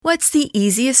What's the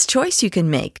easiest choice you can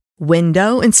make?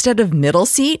 Window instead of middle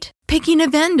seat? Picking a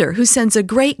vendor who sends a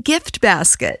great gift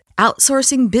basket?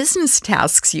 Outsourcing business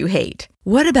tasks you hate?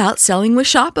 What about selling with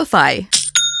Shopify?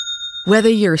 Whether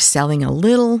you're selling a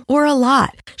little or a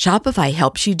lot, Shopify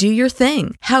helps you do your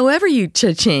thing, however you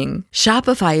cha-ching.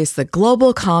 Shopify is the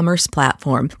global commerce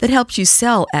platform that helps you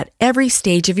sell at every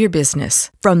stage of your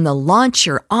business. From the launch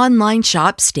your online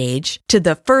shop stage to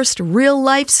the first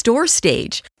real-life store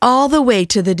stage, all the way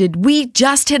to the did we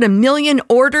just hit 1 million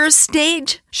orders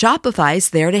stage. Shopify's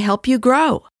there to help you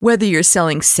grow. Whether you're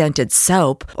selling scented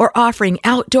soap or offering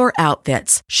outdoor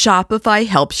outfits, Shopify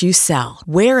helps you sell.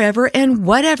 Wherever and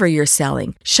whatever you're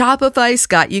selling, Shopify's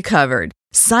got you covered.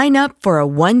 Sign up for a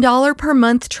 $1 per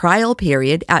month trial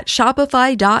period at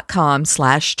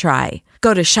shopify.com/try.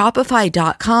 Go to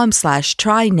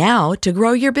shopify.com/try now to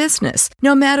grow your business,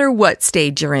 no matter what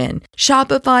stage you're in.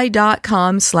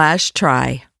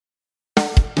 Shopify.com/try.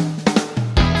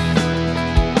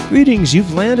 Greetings,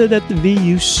 you've landed at the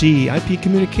VUC, IP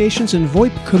Communications and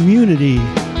VoIP community.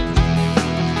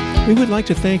 We would like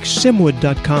to thank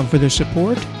Simwood.com for their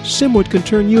support. Simwood can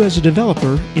turn you as a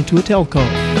developer into a telco.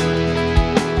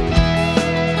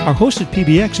 Our hosted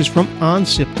PBX is from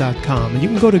OnSIP.com, and you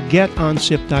can go to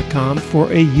getonsip.com for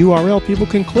a URL people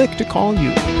can click to call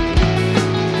you.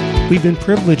 We've been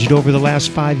privileged over the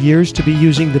last 5 years to be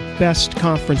using the best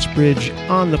conference bridge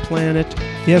on the planet.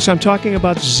 Yes, I'm talking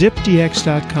about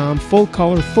ZipDX.com, full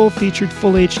color, full featured,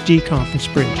 full HD conference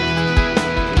bridge.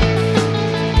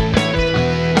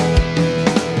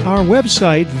 Our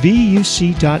website,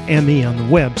 vuc.me on the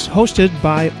webs, hosted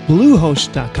by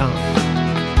Bluehost.com.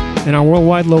 And our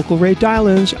worldwide local rate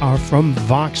dial-ins are from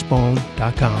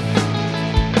Voxbone.com.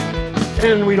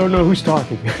 And we don't know who's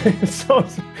talking. So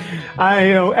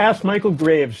I asked Michael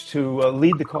Graves to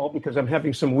lead the call because I'm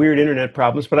having some weird internet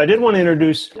problems. But I did want to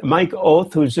introduce Mike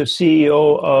Oeth, who's the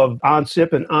CEO of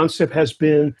OnSIP. And OnSIP has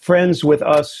been friends with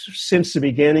us since the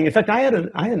beginning. In fact, I had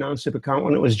an OnSIP account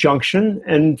when it was Junction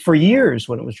and for years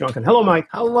when it was Junction. Hello, Mike.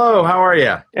 Hello. How are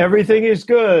you? Everything is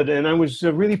good. And I was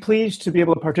really pleased to be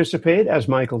able to participate, as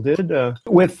Michael did,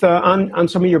 with on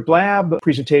some of your Blab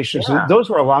presentations. Yeah. And those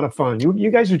were a lot of fun.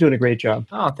 You guys are doing a great job.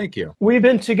 Oh, thank you. We've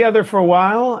been together for a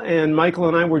while, and Michael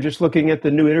and I were just looking at the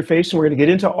new interface, and we're going to get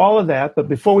into all of that. But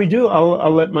before we do,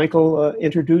 I'll let Michael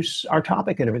introduce our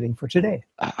topic and everything for today.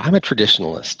 I'm a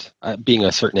traditionalist, being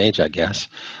a certain age, I guess,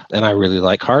 and I really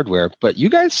like hardware. But you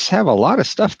guys have a lot of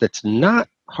stuff that's not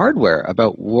hardware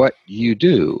about what you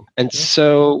do. And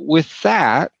so with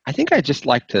that, I think I'd just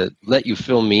like to let you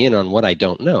fill me in on what I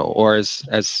don't know, or as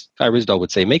Guy Risdall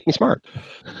would say, make me smart.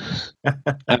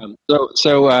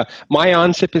 So my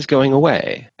OnSIP is going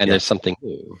away, and there's something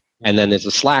new. And then there's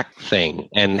a Slack thing.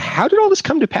 And how did all this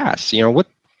come to pass? You know, what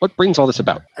brings all this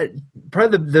about?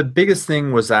 Probably the biggest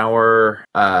thing was our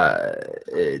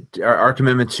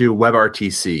commitment to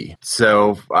WebRTC.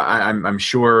 So I'm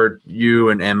sure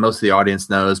you and most of the audience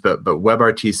knows, but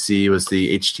WebRTC was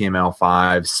the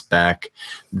HTML5 spec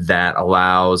that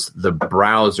allows the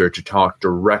browser to talk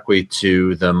directly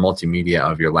to the multimedia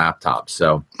of your laptop.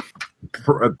 So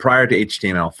prior to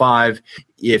HTML5,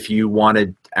 if you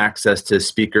wanted access to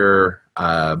speaker,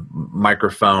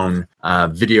 microphone,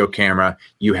 video camera,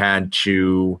 you had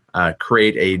to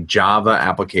create a Java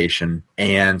application.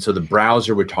 And so the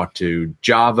browser would talk to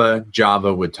Java,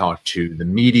 Java would talk to the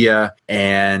media,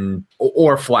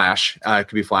 or Flash. It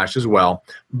could be Flash as well.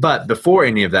 But before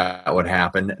any of that would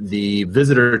happen, the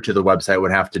visitor to the website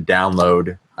would have to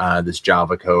download this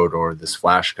Java code or this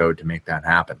Flash code to make that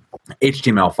happen.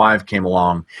 HTML5 came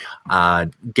along,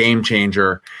 game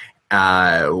changer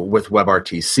with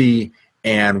WebRTC.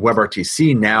 And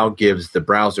WebRTC now gives the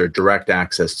browser direct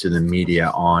access to the media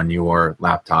on your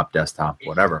laptop, desktop,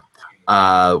 whatever,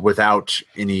 without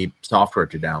any software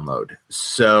to download.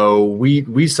 So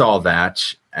we saw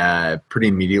that pretty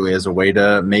immediately as a way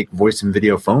to make voice and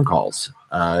video phone calls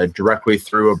directly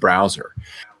through a browser.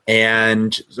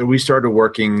 And so we started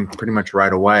working pretty much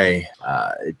right away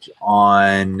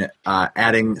on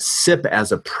adding SIP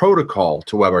as a protocol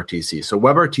to WebRTC. So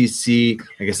WebRTC,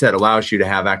 like I said, allows you to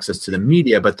have access to the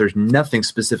media, but there's nothing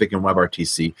specific in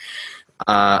WebRTC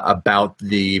about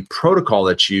the protocol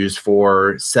that's used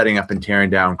for setting up and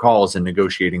tearing down calls and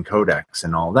negotiating codecs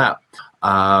and all that.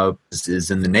 This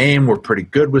is in the name. We're pretty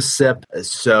good with SIP.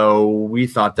 So we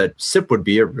thought that SIP would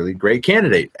be a really great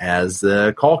candidate as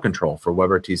the call control for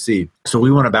WebRTC. So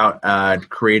we went about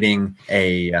creating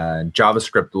a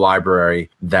JavaScript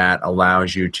library that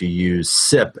allows you to use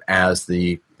SIP as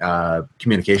the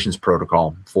communications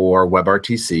protocol for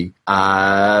WebRTC.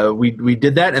 We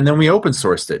did that, and then we open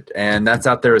sourced it, and that's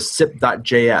out there as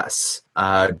SIP.js.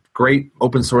 great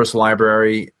open source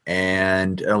library,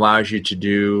 and it allows you to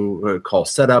do call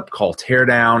setup, call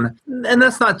teardown. And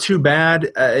that's not too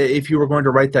bad if you were going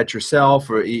to write that yourself,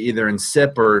 or either in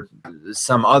SIP or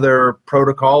some other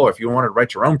protocol, or if you want to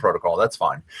write your own protocol, that's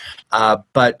fine.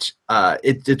 But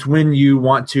it's when you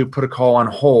want to put a call on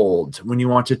hold, when you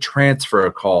want to transfer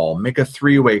a call, make a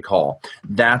three-way call,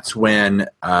 that's when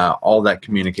all that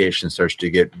communication starts to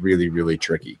get really, really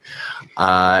tricky.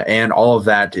 And all of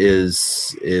that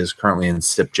is currently in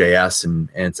SIP.js, and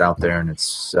it's out there, and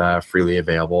it's freely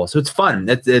available. So it's fun.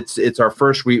 It's our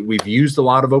first. We've used a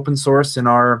lot of open source in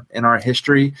our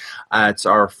history. It's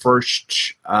our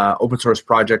first open source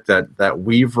project that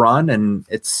we've run, and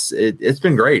it's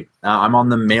been great. I'm on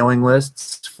the mailing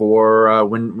lists for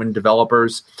when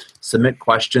developers submit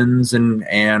questions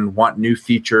and want new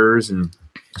features and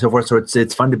so forth. So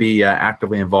it's fun to be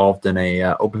actively involved in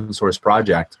a open source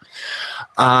project.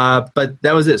 But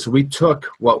that was it. So we took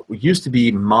what used to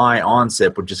be my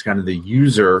OnSIP, which is kind of the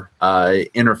user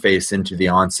interface into the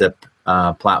OnSIP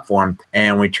platform,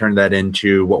 and we turned that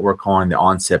into what we're calling the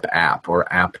OnSIP app,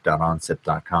 or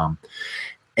app.onsip.com.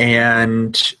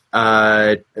 And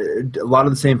a lot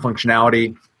of the same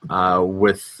functionality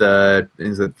with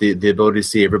the ability to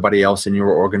see everybody else in your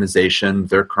organization,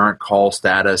 their current call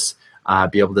status,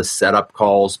 be able to set up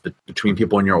calls between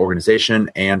people in your organization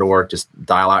and or just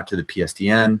dial out to the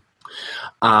PSTN.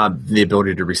 The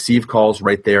ability to receive calls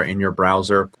right there in your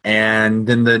browser. And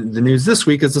then the news this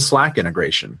week is the Slack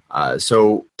integration.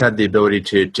 So had the ability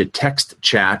to text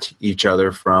chat each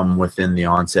other from within the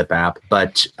OnSIP app,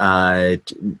 but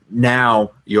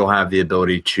now you'll have the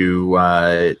ability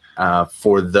to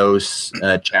for those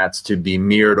chats to be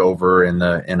mirrored over in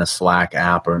a Slack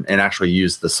app, and actually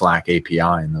use the Slack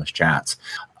API in those chats.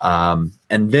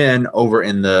 And then over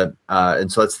in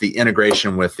and so that's the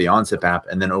integration with the OnSIP app,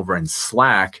 and then over in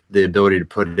Slack, the ability to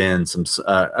put in some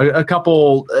a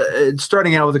couple,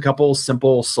 starting out with a couple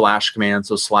simple slash commands,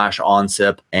 so slash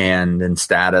OnSIP and then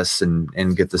status,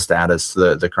 and get the status,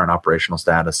 the current operational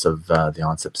status of the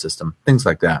OnSIP system, things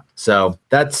like that. So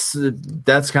that's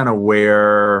kind of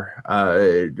where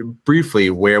briefly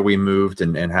where we moved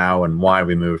and how and why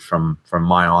we moved from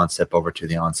my OnSIP over to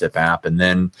the OnSIP app, and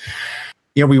then.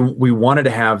 We wanted to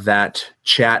have that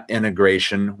chat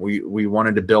integration. We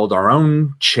wanted to build our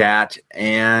own chat,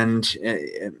 and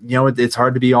it's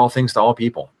hard to be all things to all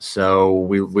people. So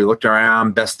we looked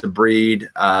around, best of breed.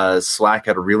 Slack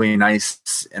had a really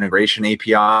nice integration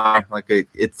API.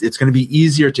 It's going to be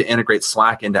easier to integrate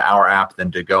Slack into our app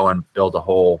than to go and build a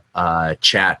whole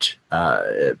chat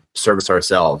service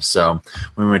ourselves. So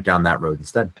we went down that road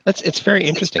instead. It's very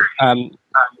interesting.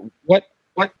 What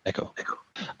echo?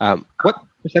 What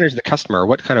percentage of the customer,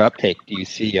 what kind of uptake do you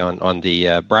see on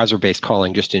the browser-based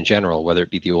calling just in general, whether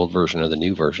it be the old version or the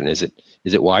new version? Is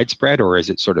it widespread, or is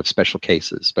it sort of special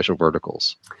cases, special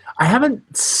verticals? I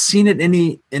haven't seen it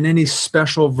in any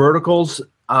special verticals,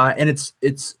 and it's.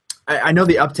 I know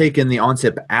the uptake in the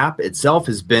OnSIP app itself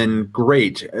has been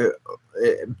great.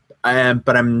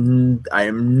 But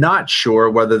I'm not sure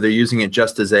whether they're using it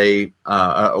just as a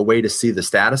way to see the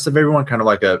status of everyone, kind of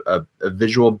like a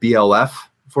visual BLF,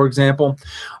 for example,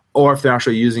 or if they're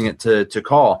actually using it to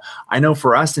call. I know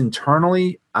for us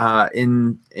internally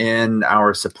in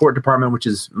our support department, which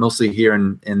is mostly here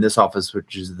in this office,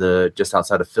 which is the just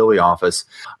outside of Philly office,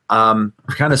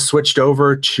 we kind of switched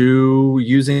over to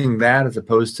using that as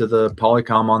opposed to the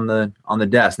Polycom on the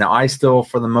desk. Now, I still,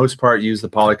 for the most part, use the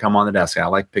Polycom on the desk. I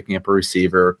like picking up a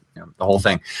receiver, the whole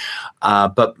thing.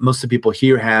 But most of the people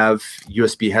here have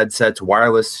USB headsets,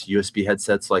 wireless USB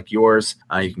headsets like yours.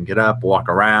 You can get up, walk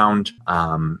around,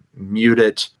 mute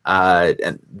it,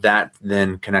 and that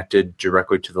then connected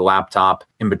directly to the laptop.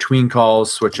 In between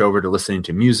calls, switch over to listening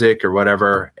to music or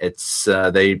whatever. It's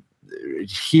they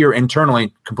here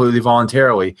internally, completely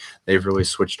voluntarily, they've really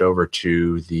switched over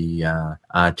to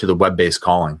the web-based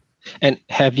calling. And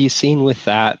have you seen with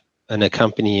that an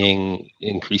accompanying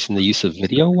increase in the use of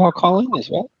video while calling as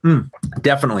well?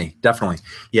 Definitely.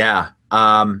 Yeah.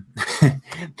 The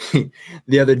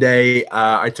other day,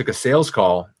 I took a sales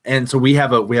call, and so we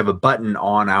have a button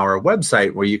on our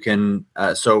website where you can.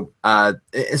 So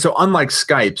unlike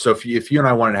Skype, so if you and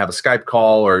I wanted to have a Skype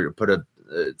call or put a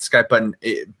Skype button,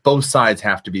 both sides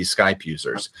have to be Skype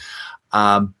users.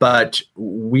 But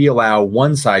we allow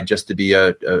one side just to be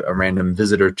a random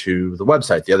visitor to the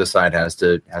website. The other side has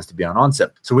to be on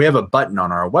OnSIP. So we have a button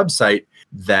on our website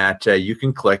that you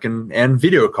can click and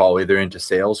video call either into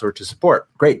sales or to support.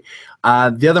 Great.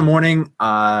 The other morning,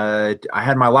 I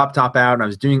had my laptop out and I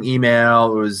was doing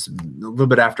email. It was a little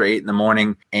bit after 8 in the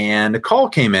morning, and a call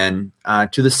came in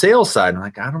to the sales side. I'm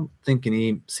like, I don't think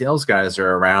any sales guys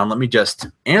are around. Let me just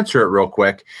answer it real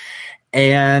quick.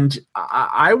 And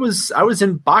I was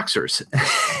in boxers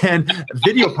and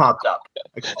video popped up.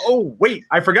 Like, oh, wait,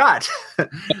 I forgot.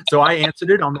 So I answered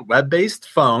it on the web-based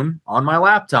phone on my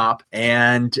laptop,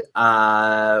 and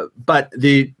but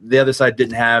the other side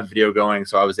didn't have video going,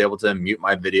 so I was able to mute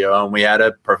my video, and we had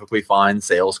a perfectly fine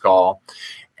sales call.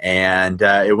 And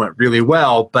it went really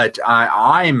well, but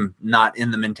I'm not in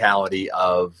the mentality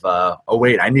of, oh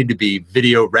wait, I need to be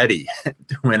video ready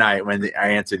when I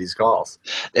answer these calls.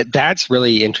 That's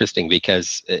really interesting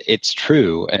because it's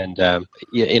true. And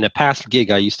in a past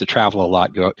gig, I used to travel a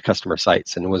lot, go out to customer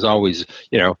sites, and was always,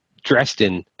 dressed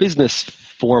in business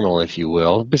formal, if you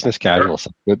will, business casual,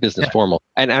 but business formal.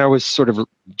 And I was sort of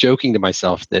joking to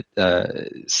myself that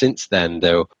since then,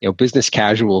 though, business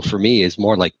casual for me is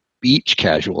more like beach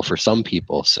casual for some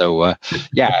people. So and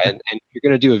you're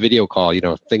going to do a video call,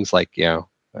 things like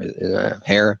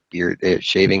hair, beard,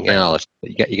 shaving,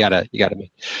 you gotta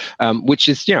make, which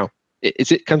is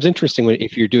it comes interesting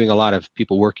if you're doing a lot of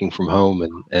people working from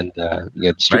home and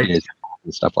distributed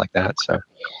and stuff like that. So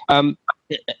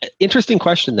interesting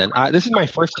question then. This is my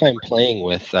first time playing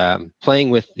with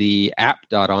the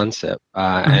app.onsip,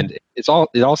 and it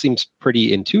all seems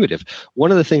pretty intuitive.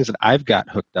 One of the things that I've got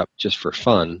hooked up just for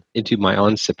fun into my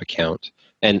OnSIP account,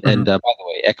 and by the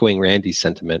way, echoing Randy's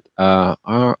sentiment,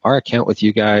 our account with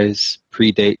you guys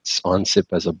predates OnSIP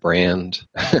as a brand,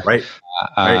 right?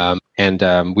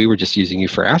 And we were just using you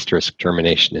for asterisk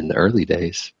termination in the early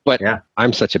days. But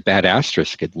I'm such a bad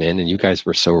asterisk admin, and you guys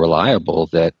were so reliable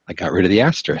that I got rid of the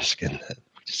asterisk and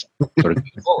just sort of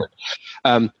moved forward.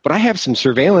 But I have some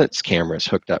surveillance cameras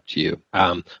hooked up to you.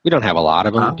 We don't have a lot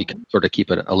of them because sort of keep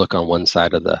a look on one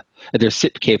side of they're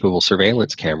SIP-capable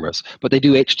surveillance cameras, but they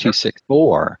do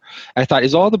H.264. I thought,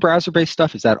 is all the browser-based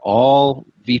stuff, is that all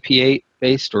VP8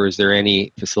 based, or is there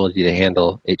any facility to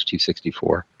handle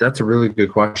H.264? That's a really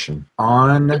good question.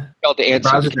 To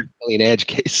answer the alien edge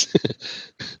case.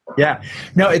 Yeah,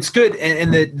 no, it's good.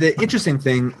 And the interesting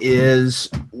thing is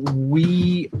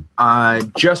we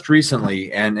just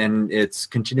recently, and it's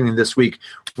continuing this week,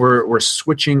 we're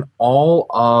switching all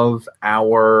of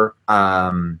our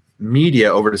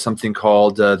media over to something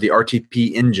called the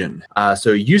RTP engine.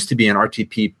 So it used to be an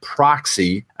RTP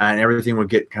proxy, and everything would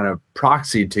get kind of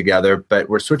proxied together, but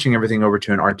we're switching everything over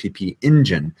to an RTP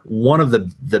engine. One of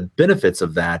the benefits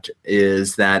of that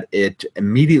is that it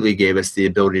immediately gave us the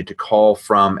ability to call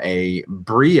from a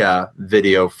BRIA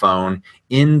video phone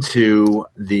into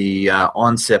the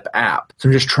OnSIP app. So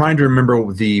I'm just trying to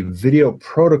remember the video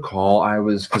protocol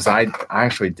because I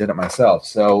actually did it myself.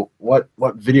 So what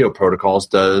video protocols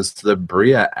does the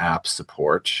BRIA app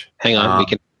support? Hang on, we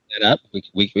can set that up.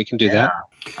 We can do that.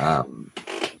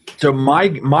 So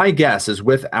my guess is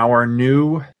with our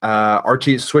new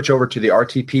switch over to the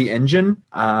RTP engine,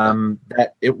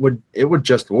 that it would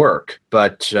just work.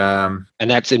 But and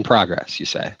that's in progress, you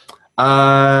say?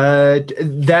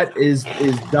 That is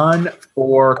done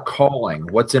for calling.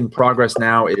 What's in progress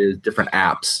now is different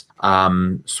apps.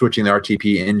 Switching the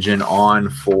RTP engine on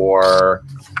for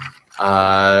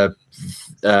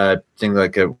things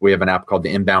like we have an app called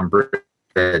the Inbound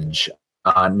Bridge,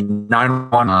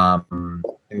 911,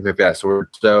 things like that. So we're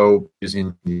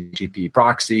using the GP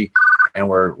proxy, and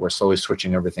we're slowly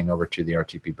switching everything over to the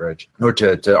RTP bridge or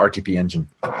to RTP engine.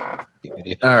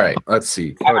 All right, let's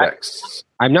see. Codex.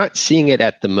 I'm not seeing it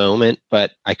at the moment,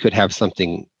 but I could have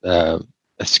something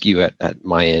askew at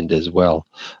my end as well.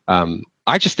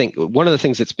 I just think one of the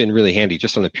things that's been really handy,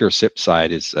 just on the pure SIP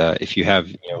side, is if you have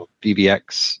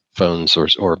VBX phones or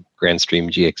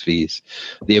Grandstream GXVs,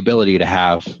 the ability to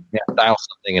dial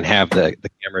something and have the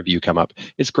camera view come up.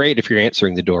 It's great if you're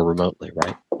answering the door remotely,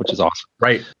 right? Which is awesome.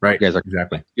 Right. You guys are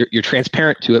exactly. You're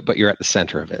transparent to it, but you're at the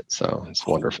center of it, so it's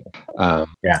wonderful.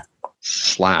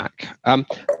 Slack.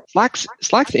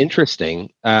 Slack's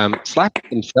interesting. Slack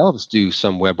themselves do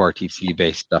some WebRTC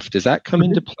based stuff. Does that come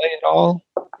into play at all?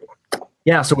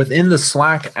 Yeah. So within the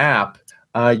Slack app,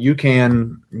 you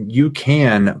can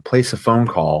place a phone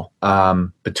call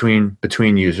between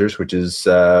users, which is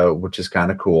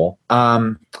kind of cool.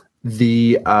 And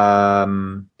they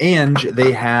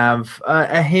have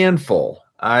a handful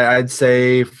I'd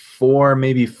say 4,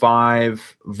 maybe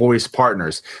 5 voice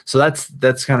partners. So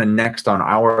that's kind of next on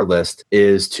our list,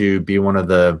 is to be one of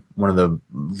the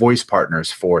voice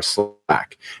partners for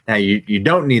Slack. Now you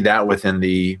don't need that within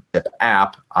the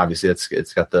app. Obviously,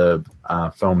 it's got the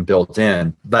phone built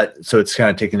in, but so it's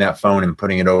kind of taking that phone and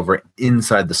putting it over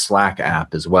inside the Slack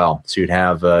app as well. So you'd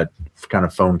have kind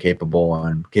of phone capable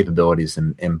and capabilities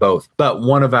in both. But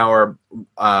one of our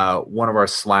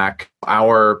Slack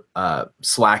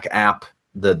app,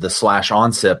 the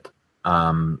 /OnSIP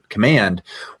command,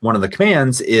 one of the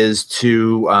commands is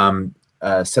to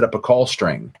set up a call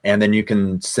string, and then you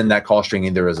can send that call string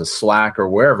either as a Slack or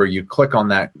wherever. You click on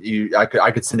that.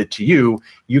 I could send it to you.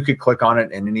 You could click on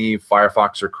it in any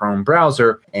Firefox or Chrome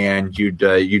browser, and you'd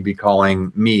be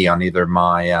calling me on either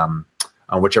my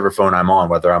on whichever phone I'm on,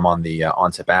 whether I'm on the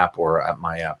OnSIP app or at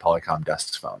my Polycom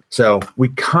desk phone. So we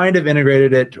kind of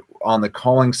integrated it on the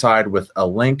calling side with a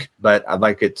link, but I'd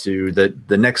like it to,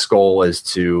 the next goal is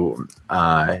to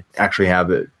actually have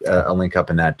a link up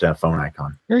in that phone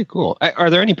icon. Very cool. Are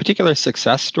there any particular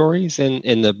success stories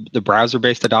in the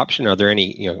browser-based adoption? Are there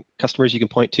any customers you can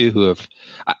point to who have?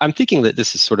 I'm thinking that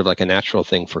this is sort of like a natural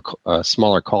thing for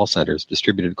smaller call centers,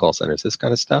 distributed call centers, this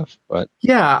kind of stuff. But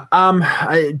yeah,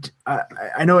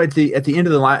 I know at the end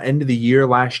of the year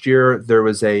last year, there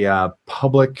was a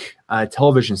public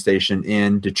television station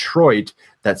in Detroit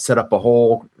that set up a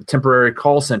whole temporary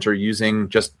call center using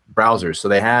just browsers. So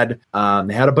they had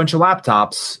a bunch of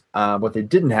laptops. What they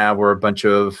didn't have were a bunch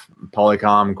of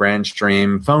Polycom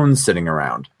Grandstream phones sitting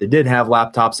around. They did have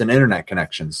laptops and internet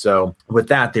connections. So with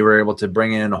that, they were able to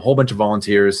bring in a whole bunch of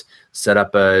volunteers, set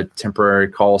up a temporary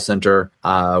call center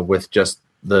with just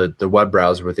the web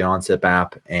browser with the OnSIP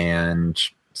app, and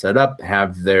set up,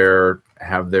 have their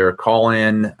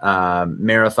call-in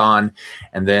marathon,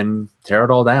 and then tear it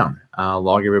all down,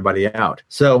 log everybody out.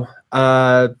 So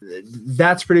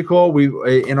that's pretty cool. We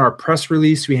in our press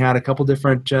release, we had a couple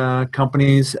different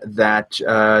companies that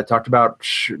talked about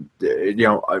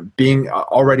being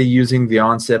already using the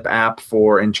OnSIP app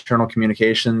for internal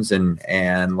communications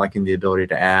and liking the ability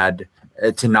to add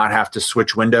to not have to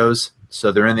switch windows.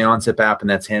 So they're in the OnSIP app, and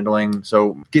that's handling.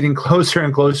 So getting closer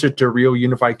and closer to real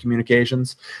unified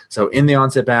communications. So in the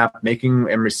OnSIP app, making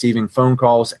and receiving phone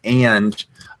calls and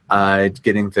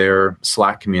getting their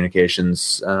Slack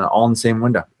communications all in the same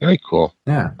window. Very cool.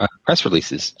 Yeah. Press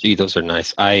releases. Gee, those are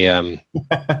nice. I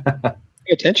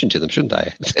pay attention to them, shouldn't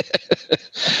I?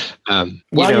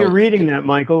 While you're reading that,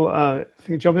 Michael, if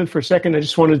you jump in for a second, I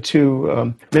just wanted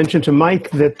to mention to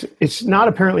Mike that it's not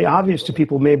apparently obvious to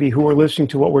people maybe who are listening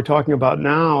to what we're talking about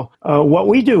now, what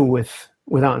we do with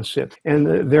OnSIP.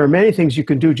 And there are many things you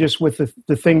can do just with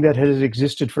the thing that has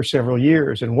existed for several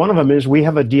years. And one of them is we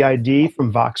have a DID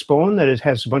from Voxbone that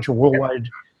has a bunch of worldwide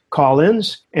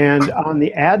call-ins. And on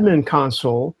the admin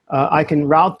console, I can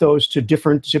route those to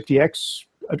different ZipDX.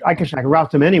 I can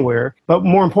route them anywhere. But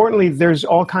more importantly, there's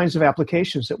all kinds of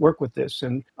applications that work with this.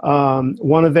 And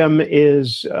one of them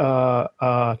is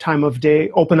time of day,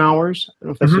 open hours. I don't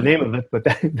know if that's the name of it, but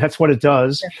that's what it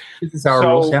does. This is our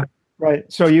rules, yeah. Right.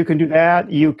 So you can do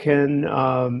that. You can,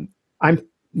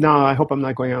 I hope I'm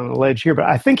not going out on a ledge here, but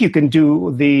I think you can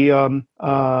do the,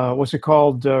 what's it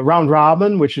called? Round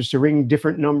robin, which is to ring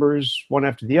different numbers one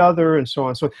after the other and so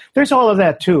on. So there's all of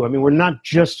that too. I mean, we're not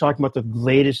just talking about the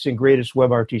latest and greatest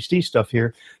WebRTC stuff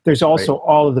here. There's also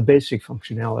all of the basic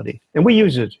functionality, and we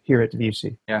use it here at the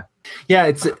VC. Yeah. Yeah,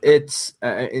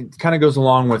 it kind of goes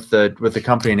along with the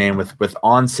company name with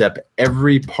OnSIP.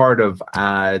 Every part of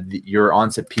your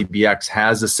OnSIP PBX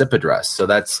has a SIP address. So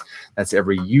that's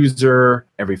every user,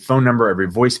 every phone number, every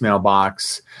voicemail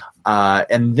box.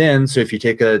 And then, so if you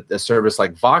take a service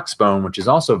like Voxbone, which is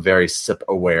also very SIP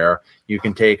aware, you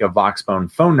can take a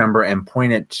Voxbone phone number and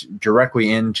point it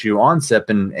directly into OnSIP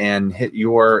and hit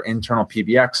your internal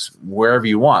PBX wherever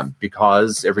you want,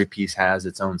 because every piece has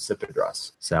its own SIP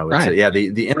address. So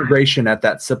the integration at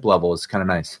that SIP level is kind of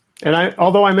nice. And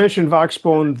although I mentioned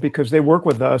Voxbone because they work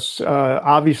with us,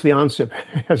 obviously OnSIP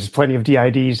has plenty of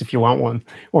DIDs if you want one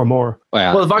or more.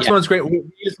 Well, the Voxbone is great. We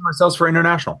use them ourselves for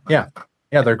international. Yeah.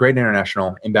 Yeah, they're a great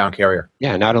international inbound carrier.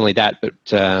 Yeah, not only that, but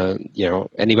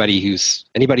anybody who's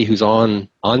on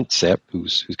OnSIP,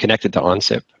 who's connected to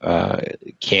OnSIP,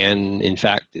 can in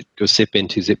fact go SIP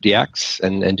into ZipDX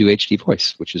and do HD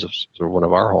voice, which is sort of one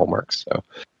of our hallmarks. So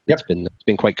it's been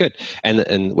quite good, and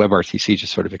WebRTC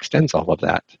just sort of extends all of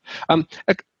that.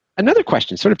 Another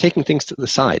question, sort of taking things to the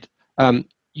side.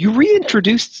 You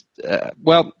reintroduced,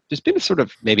 well, there's been a sort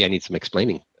of, maybe I need some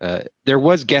explaining. There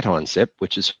was Get OnSIP,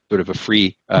 which is sort of a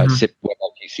free SIP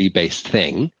WebRTC based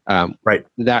thing. Right.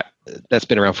 That's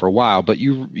been around for a while, but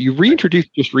you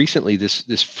reintroduced just recently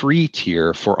this free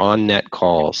tier for on-net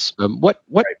calls. What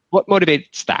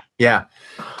motivates that? Yeah.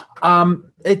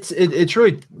 It's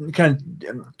really kind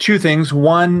of two things.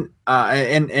 One,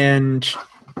 and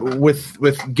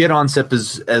with Get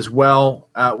OnSIP as well,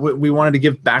 we wanted to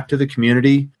give back to the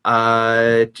community.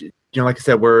 Like I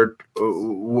said,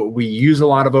 we use a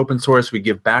lot of open source. We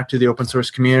give back to the open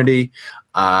source community.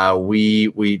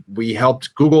 We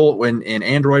helped Google in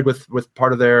Android with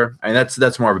part of their. I mean,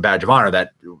 that's more of a badge of honor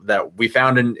that we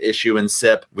found an issue in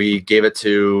SIP. We gave it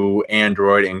to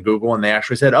Android and Google, and they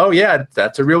actually said, "Oh yeah,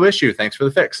 that's a real issue. Thanks for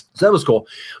the fix." So that was cool.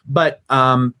 But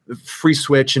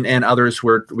FreeSwitch and others,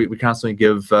 we constantly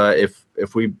give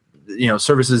if we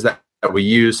services that we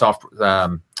use,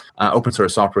 open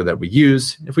source software that we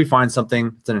use. If we find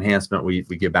something that's an enhancement, we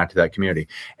give back to that community.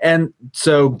 And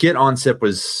so Get OnSIP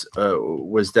was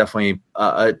definitely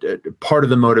part of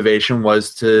the motivation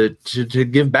was to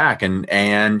give back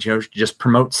and just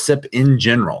promote SIP in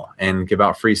general and give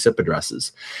out free SIP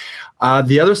addresses.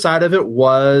 The other side of it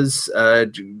was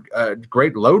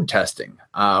great load testing.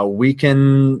 We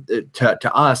can,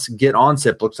 to us, Get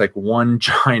OnSIP looks like one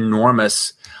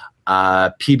ginormous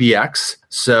PBX.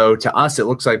 So to us, it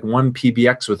looks like one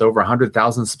PBX with over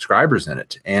 100,000 subscribers in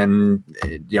it, and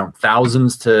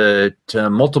thousands to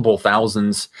multiple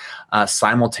thousands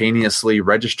simultaneously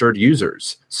registered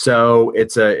users. So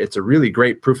it's a really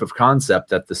great proof of concept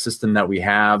that the system that we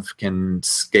have can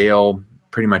scale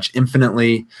pretty much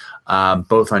infinitely,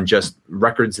 both on just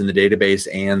records in the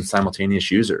database and simultaneous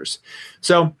users.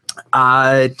 So,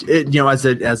 as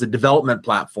a development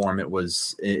platform, it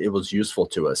was useful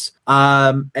to us.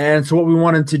 And so what we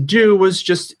wanted to do was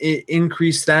just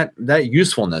increase that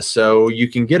usefulness. So you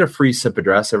can get a free SIP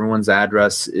address. Everyone's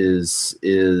address is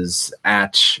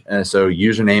at, so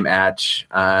username at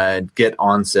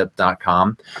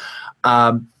getonsip.com.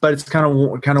 But it's kind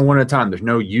of one at a time. There's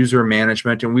no user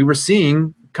management, and we were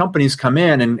seeing companies come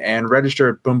in and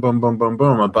register boom, boom, boom, boom,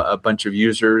 boom, a bunch of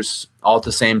users all at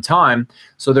the same time.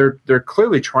 So they're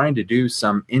clearly trying to do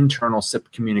some internal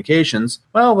SIP communications.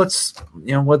 Well, let's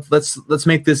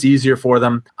make this easier for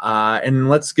them, and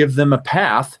let's give them a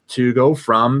path to go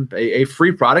from a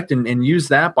free product and use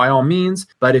that by all means.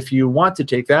 But if you want to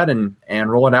take that and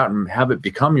roll it out and have it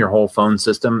become your whole phone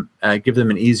system, give them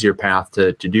an easier path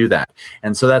to do that.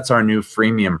 And so that's our new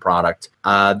freemium product.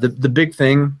 The big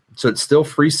thing. So it's still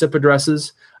free SIP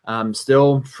addresses,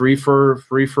 still free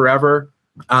forever.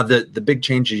 The big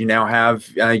change is you now have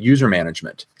user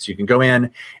management. So you can go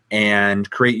in and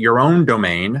create your own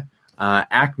domain,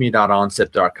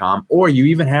 acme.onsip.com, or you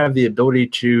even have the ability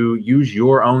to use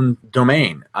your own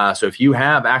domain. So if you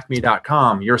have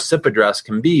acme.com, your SIP address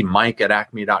can be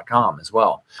mike@acme.com as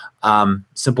well.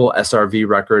 Simple SRV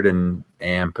record and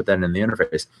put that in the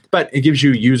interface. But it gives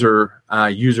you user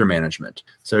management.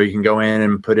 So you can go in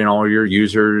and put in all your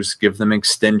users, give them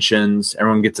extensions.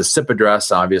 Everyone gets a SIP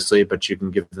address, obviously, but you can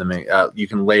give them you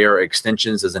can layer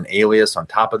extensions as an alias on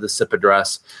top of the SIP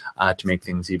address to make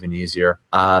things even easier.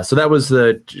 So that was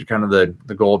the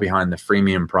goal behind the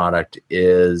freemium product,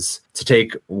 is to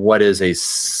take what is a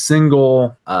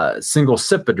single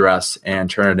SIP address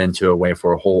and turn it into a way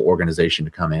for a whole organization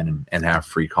to come in and have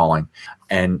free calling.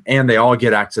 And they all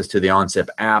get access to the OnSIP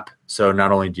app. So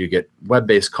not only do you get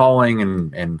web-based calling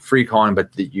and free calling, but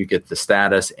you get the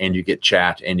status, and you get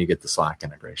chat, and you get the Slack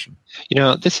integration.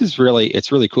 It's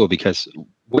really cool, because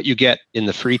what you get in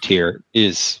the free tier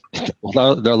is, there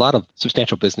are a lot of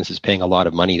substantial businesses paying a lot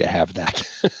of money to have that,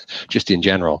 just in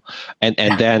general. And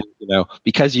then,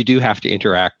 because you do have to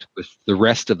interact with the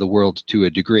rest of the world to a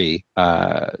degree,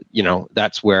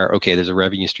 that's where, okay, there's a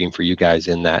revenue stream for you guys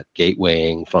in that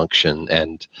gatewaying function.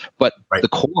 But the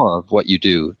core of what you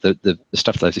do, the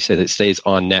stuff that, as you said, that stays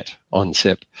on net, on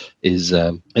SIP, is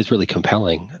really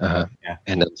compelling.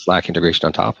 And then Slack integration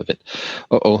on top of it.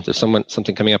 There's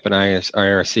something coming up in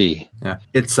IRC. Yeah,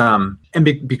 it's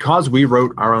because we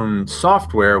wrote our own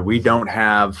software, we don't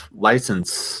have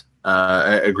license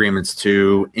agreements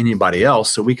to anybody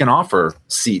else, so we can offer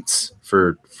seats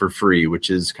for free,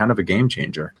 which is kind of a game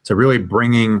changer. So really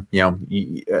bringing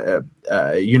unified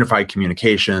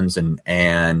communications and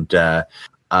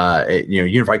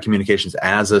unified communications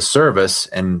as a service,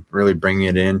 and really bringing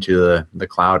it into the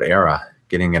cloud era,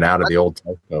 getting it out of the old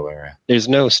telco era. There's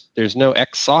no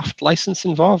XSoft license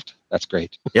involved? That's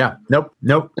great. Yeah. Nope. I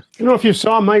don't know if you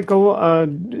saw, Michael,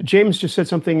 James just said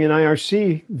something in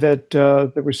IRC that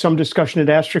there was some discussion at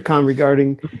Astracon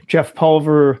regarding Jeff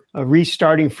Pulver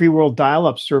restarting Free World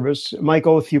dial-up service. Mike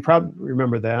Oeth, you probably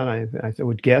remember that, I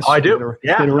would guess. I do.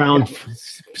 Been around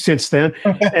since then.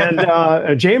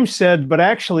 And James said, but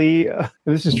actually,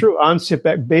 this is true,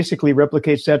 OnSIP basically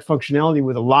replicates that functionality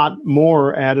with a lot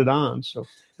more added on. So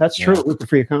that's true with the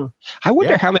free account. I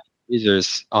wonder how many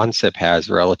users OnSIP has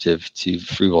relative to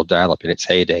Free World Dial-Up in its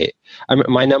heyday.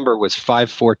 My number was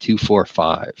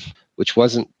 54245, which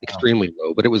wasn't extremely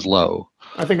low, but it was low.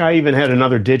 I think I even had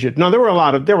another digit. No, there were a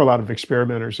lot of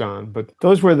experimenters on, but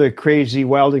those were the crazy,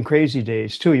 wild and crazy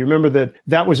days too. You remember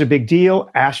that was a big deal.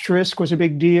 Asterisk was a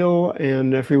big deal,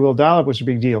 and Free Will Dial-Up was a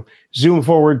big deal. Zoom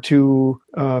forward to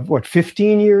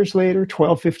 15 years later,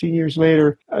 12, 15 years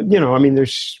later.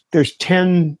 There's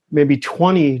 10, maybe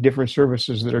 20 different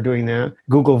services that are doing that.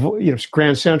 Google,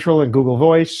 Grand Central and Google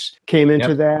Voice came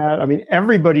into that. I mean,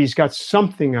 everybody's got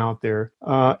something out there.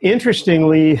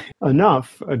 Interestingly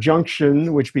enough, a Junction,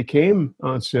 which became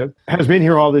OnSIP, has been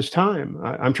here all this time.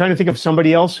 I'm trying to think of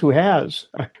somebody else who has.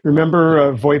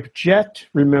 Remember VoIPJet?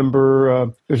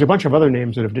 Remember, there's a bunch of other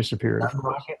names that have disappeared.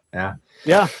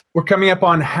 Yeah. We're coming up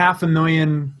on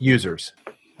 500,000 users.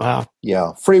 Wow.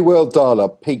 Yeah. Free World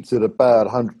Dial-Up peaked at about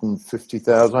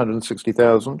 150,000,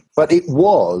 160,000. But it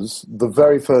was the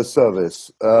very first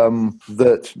service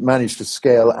that managed to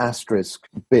scale asterisk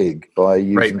big by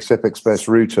using SIP Express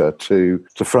Router to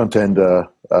front-end a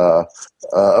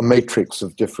matrix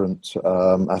of different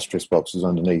asterisk boxes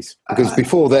underneath. Because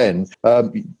before then,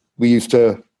 we used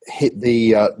to hit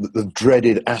the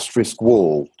dreaded asterisk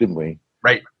wall, didn't we?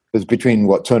 Right. It was between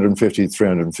 250 to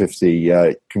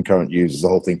 350 concurrent users. The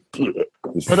whole thing.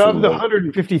 But of the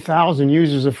 150,000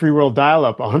 users of Free World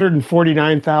Dial-Up,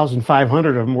 149,500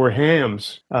 of them were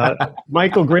hams.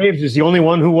 Michael Graves is the only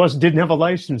one who didn't have a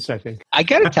license, I think. I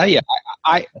got to tell you,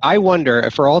 I wonder,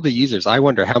 for all the users, I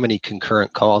wonder how many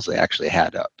concurrent calls they actually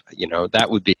had up. That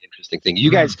would be an interesting thing.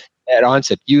 You guys at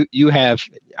OnSIP,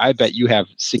 I bet you have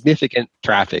significant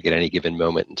traffic at any given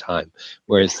moment in time,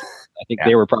 whereas I think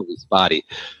they were probably spotty.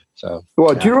 So,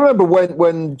 do you remember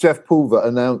when Jeff Pulver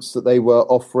announced that they were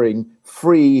offering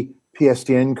free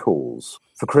PSTN calls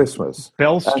for Christmas?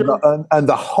 Bellster? And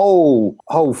the whole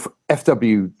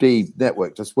FWD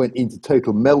network just went into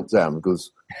total meltdown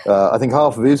because I think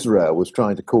half of Israel was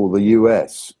trying to call the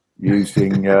US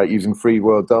using Free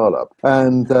World Dial-Up,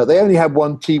 and they only had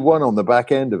one T1 on the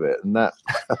back end of it, and that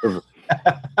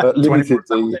limited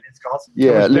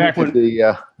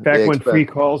back when free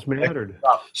calls mattered.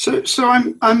 So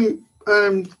I'm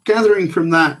gathering from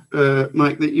that,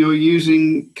 Mike, that you're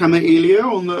using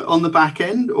Kama-Elio on the back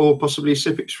end, or possibly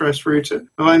SIP Express Router.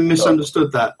 Have I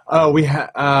misunderstood that? Oh, we have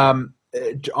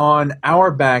on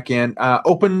our back end,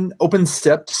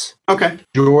 OpenSIPs. Okay.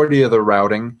 Majority of the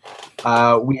routing.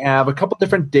 We have a couple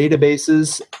different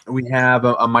databases. We have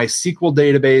a MySQL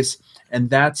database, and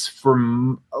that's for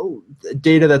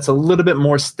data that's a little bit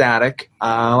more static,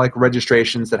 like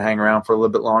registrations that hang around for a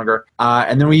little bit longer.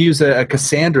 And then we use a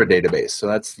Cassandra database. So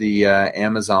that's the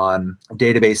Amazon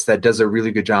database that does a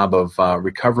really good job of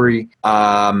recovery.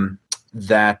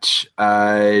 That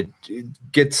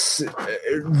gets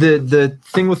the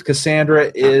thing with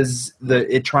Cassandra is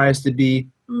it tries to be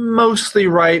mostly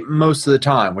right most of the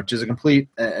time, which is a complete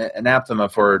anathema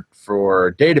for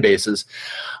databases.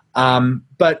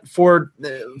 But for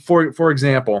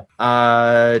example,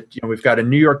 we've got a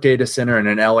New York data center and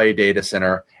an LA data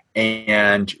center,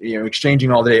 and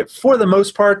exchanging all the data. For the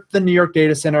most part, the New York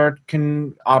data center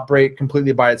can operate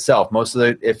completely by itself.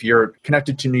 If you're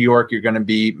connected to New York, you're going to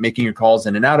be making your calls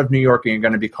in and out of New York, and you're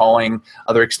going to be calling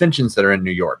other extensions that are in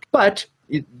New York. But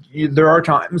there are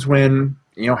times when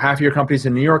half of your company's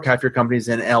in New York, half your company's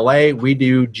in LA. We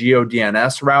do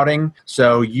GeoDNS routing.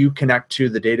 So you connect to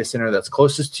the data center that's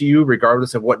closest to you,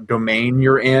 regardless of what domain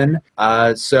you're in.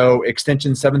 So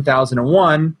extension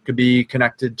 7001 could be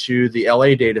connected to the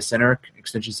LA data center.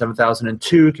 Extension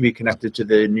 7002 can be connected to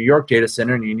the New York data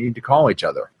center, and you need to call each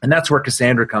other. And that's where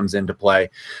Cassandra comes into play,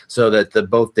 so that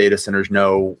both data centers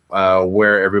know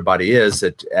where everybody is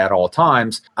at all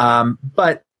times.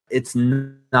 But it's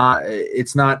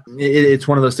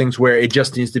one of those things where it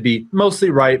just needs to be mostly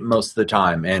right most of the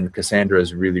time. And Cassandra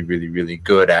is really, really, really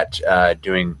good at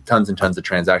doing tons and tons of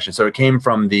transactions. So it came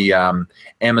from the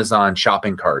Amazon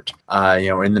shopping cart.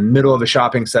 In the middle of a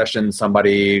shopping session,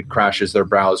 somebody crashes their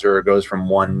browser, goes from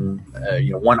one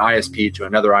ISP to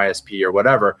another ISP or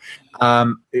whatever.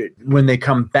 When they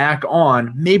come back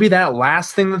on, maybe that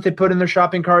last thing that they put in their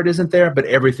shopping cart isn't there, but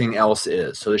everything else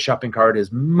is. So the shopping cart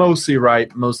is mostly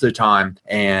right most most of the time,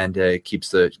 and keeps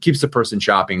the person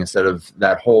shopping instead of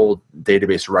that whole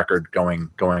database record going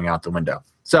out the window.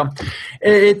 So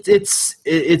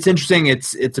it's interesting.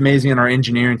 It's amazing, and our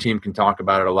engineering team can talk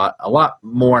about it a lot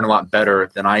more and a lot better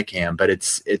than I can. But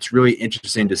it's really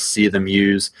interesting to see them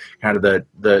use kind of the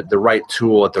right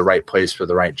tool at the right place for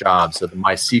the right job. So the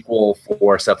MySQL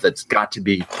for stuff that's got to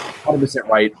be 100%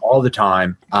 right all the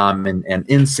time, and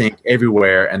in sync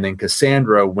everywhere, and then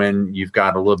Cassandra when you've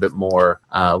got a little bit more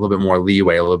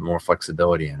leeway, a little bit more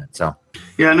flexibility in it. So.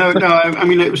 Yeah, no. I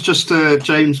mean, it was just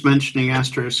James mentioning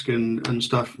asterisk and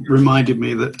stuff reminded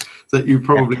me that you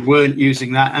probably weren't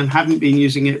using that and hadn't been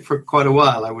using it for quite a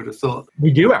while, I would have thought.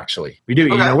 We do, actually. We do.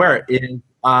 Okay. You know where?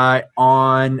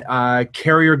 On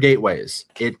carrier gateways.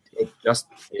 It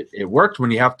worked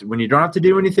when you don't have to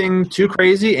do anything too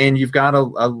crazy, and you've got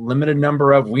a limited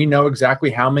number of. We know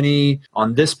exactly how many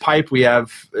on this pipe. We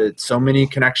have so many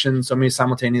connections, so many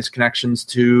simultaneous connections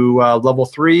to level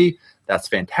 3. That's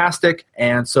fantastic,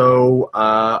 and so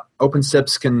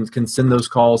OpenSIPs can send those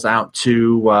calls out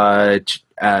to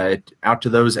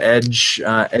those edge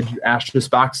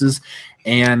asterisk boxes,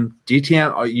 and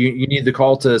DTM. You need the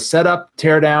call to set up,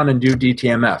 tear down, and do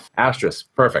DTMF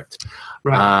asterisk. Perfect,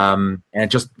 right?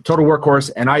 And just total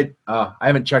workhorse. And I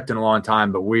haven't checked in a long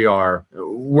time, but we're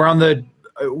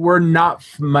not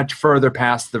much further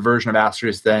past the version of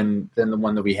asterisk than the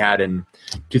one that we had in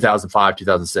 2005,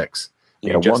 2006.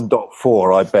 Yeah,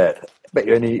 1.4, I bet.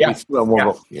 It's still on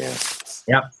 1.4.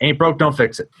 Yeah, ain't broke, don't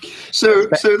fix it. So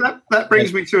that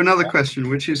brings me to another question,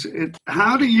 which is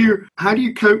how do you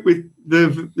cope with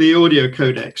the audio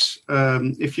codecs?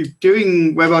 If you're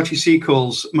doing WebRTC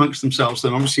calls amongst themselves,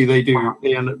 then obviously they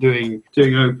end up doing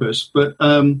Opus. But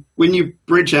when you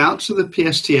bridge out to the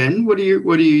PSTN, what are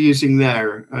you using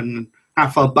there, and how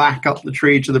far back up the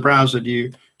tree to the browser do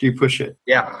you push it?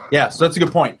 Yeah. So that's a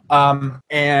good point.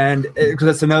 And because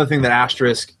that's another thing that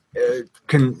asterisk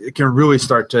can really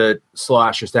start to slow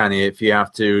asterisk down if you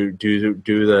have to do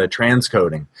the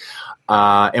transcoding.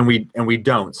 And we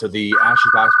don't. So the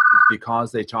asterisk box,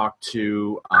 because they talk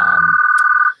to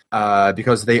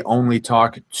because they only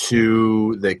talk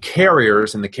to the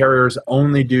carriers, and the carriers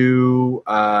only do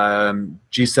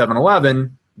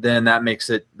G711, then that makes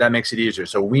it easier.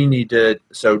 So we need to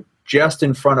just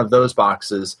in front of those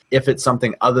boxes, if it's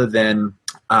something other than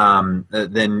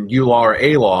ULaw or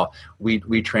ALaw, we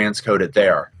transcode it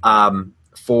there.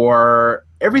 For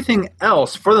everything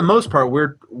else, for the most part,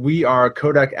 we are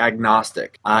codec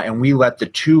agnostic, and we let the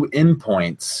two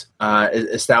endpoints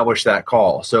establish that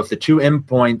call. So if the two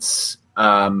endpoints,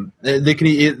 they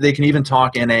can even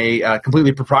talk in a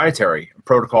completely proprietary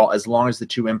protocol as long as the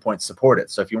two endpoints support it.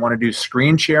 So if you want to do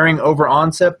screen sharing over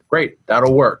OnSIP, great,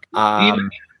 that'll work.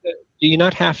 Do you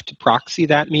not have to proxy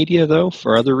that media, though,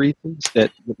 for other reasons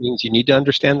that means you need to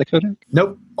understand the codec?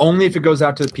 Nope. Only if it goes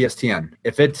out to the PSTN.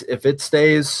 If it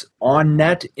stays on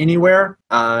net anywhere,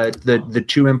 the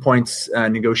two endpoints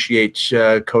negotiate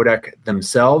codec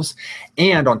themselves.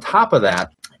 And on top of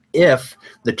that, if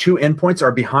the two endpoints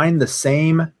are behind the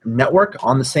same network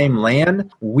on the same LAN,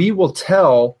 we will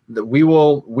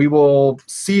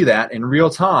see that in real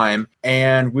time,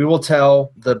 and we will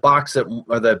tell the box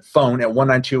or the phone at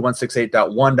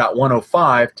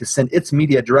 192.168.1.105 to send its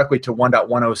media directly to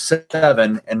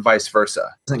 1.107 and vice versa.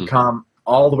 It doesn't come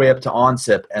all the way up to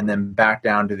OnSIP and then back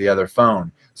down to the other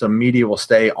phone. So media will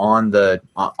stay on a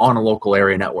local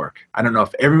area network. I don't know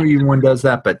if everyone does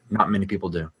that, but not many people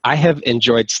do. I have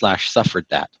enjoyed / suffered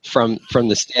that from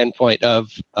the standpoint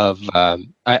of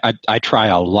I try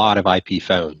a lot of IP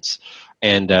phones.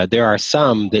 And there are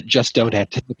some that just don't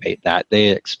anticipate that. They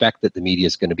expect that the media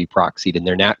is going to be proxied, and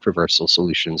their NAT traversal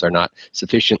solutions are not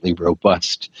sufficiently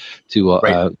robust to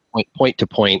point to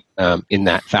point in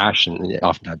that fashion.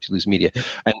 Oftentimes you lose media.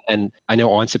 And I know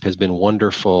OnSIP has been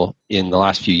wonderful in the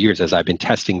last few years as I've been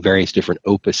testing various different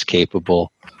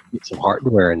Opus-capable bits of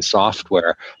hardware and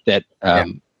software that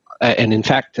and in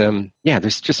fact,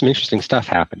 there's just some interesting stuff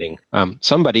happening.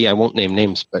 Somebody, I won't name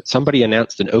names, but somebody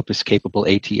announced an Opus-capable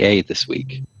ATA this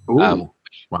week.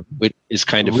 Which is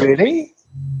kind of... Really?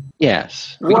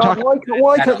 Yes.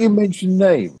 Why can't you mention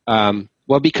names?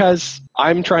 Well, because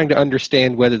I'm trying to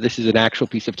understand whether this is an actual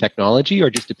piece of technology or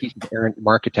just a piece of errant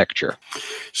architecture.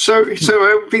 So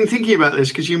I've been thinking about this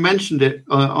because you mentioned it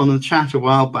on the chat a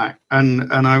while back,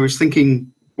 and I was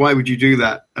thinking, why would you do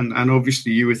that? And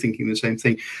obviously you were thinking the same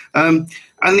thing. And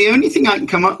the only thing I can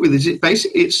come up with is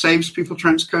it saves people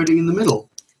transcoding in the middle.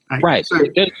 Right. So,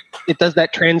 it does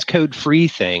that transcode free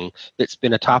thing that's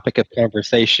been a topic of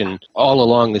conversation all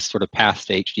along this sort of path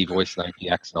to HD voice and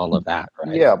IPX and all of that.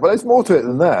 Right? Yeah, but there's more to it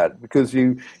than that, because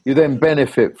you then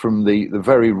benefit from the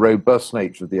very robust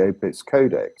nature of the OPIS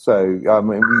codec. So, I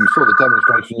mean, you saw the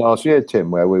demonstration last year,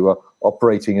 Tim, where we were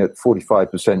operating at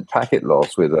 45% packet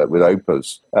loss with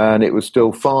Opus, and it was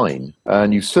still fine.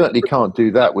 And you certainly can't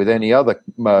do that with any other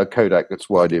codec that's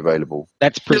widely available.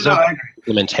 That's presumptive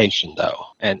implementation, though,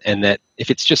 and that if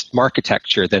it's just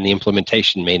architecture, then the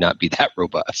implementation may not be that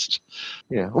robust.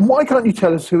 Yeah, and why can't you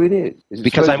tell us who it is?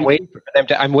 Because I'm waiting for them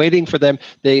to. I'm waiting for them.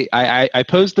 I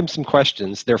posed them some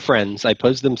questions. They're friends. I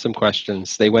posed them some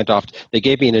questions. They went off. They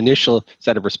gave me an initial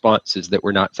set of responses that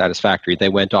were not satisfactory. They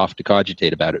went off to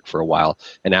cogitate about it for a while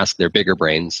and ask their bigger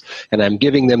brains. And I'm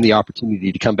giving them the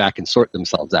opportunity to come back and sort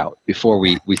themselves out before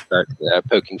we start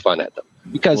poking fun at them.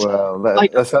 Because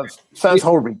that sounds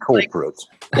horribly corporate.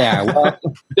 Yeah, well,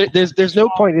 there's no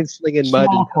point in slinging mud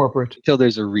corporate until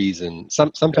there's a reason.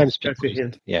 Sometimes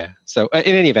people, yeah. So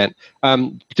in any event,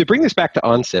 to bring this back to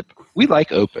OnSIP, we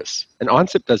like Opus, and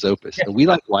OnSIP does Opus, and we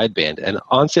like wideband, and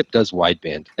OnSIP does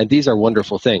wideband, and these are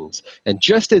wonderful things. And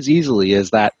just as easily as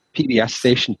that PBS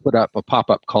station put up a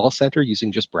pop-up call center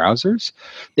using just browsers,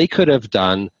 they could have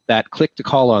done that click to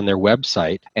call on their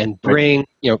website and bring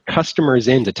customers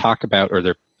in to talk about, or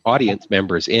their audience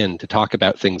members in to talk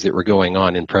about things that were going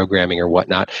on in programming or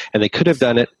whatnot. And they could have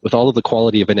done it with all of the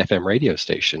quality of an FM radio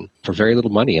station for very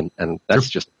little money. And that's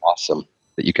just awesome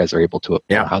that you guys are able to.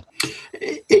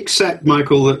 Except,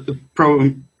 Michael, that the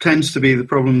problem tends to be the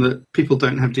problem that people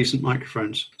don't have decent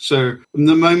microphones. So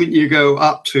the moment you go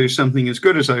up to something as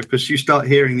good as Opus, you start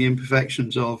hearing the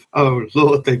imperfections of, oh,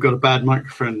 Lord, they've got a bad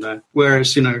microphone there.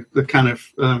 Whereas, the kind of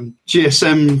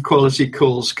GSM quality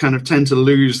calls kind of tend to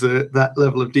lose that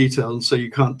level of detail, and so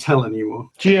you can't tell anymore.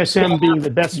 GSM being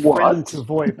the best friend to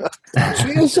VoIP.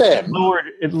 GSM?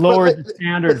 It lowered the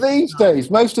standard. But these days,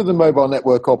 most of the mobile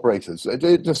network operators,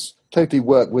 they just totally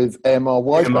work with AMR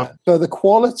wideband. So the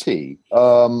quality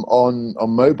on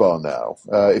mobile now,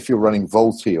 if you're running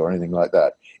VoLTE or anything like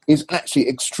that, is actually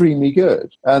extremely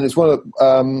good. And it's one of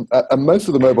and most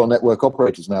of the mobile network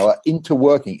operators now are running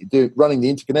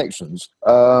the interconnections,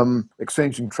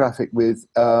 exchanging traffic with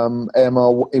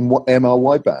AMR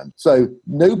wideband. So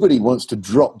nobody wants to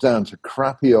drop down to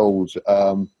crappy old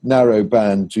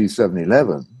narrowband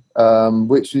G711.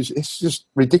 Which is, it's just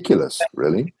ridiculous,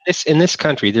 really. In this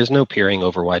country, there's no peering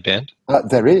over wideband.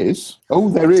 There is. Oh,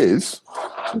 there is,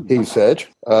 he said,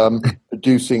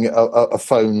 producing a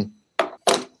phone.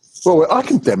 Well, I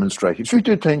can demonstrate it. Should we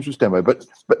do a dangerous demo? But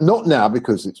not now,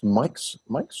 because it's Mike's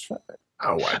traffic.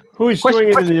 Oh, wow. Who's doing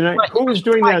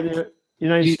that in the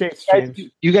United States, James?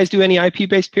 You guys do any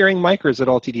IP-based peering, Mike, or is it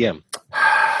all TDM?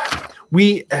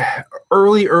 We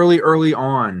early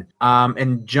on,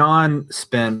 and John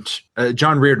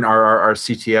Reardon, our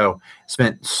CTO,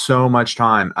 spent so much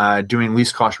time doing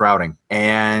least cost routing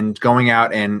and going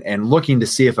out and looking to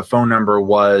see if a phone number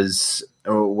was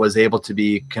able to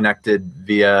be connected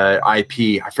via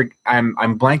IP.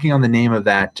 I'm blanking on the name of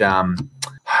that.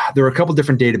 There were a couple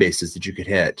different databases that you could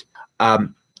hit.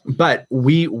 But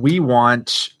we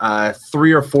want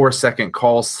 3 or 4 second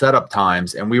call setup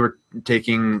times, and we were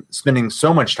spending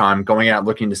so much time going out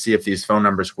looking to see if these phone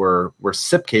numbers were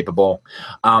SIP capable,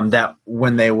 that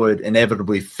when they would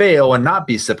inevitably fail and not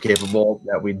be SIP capable,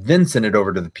 that we'd then send it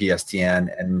over to the PSTN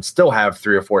and still have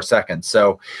 3 or 4 seconds.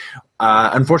 So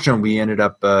unfortunately, we ended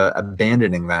up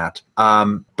abandoning that.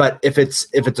 But if it's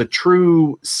a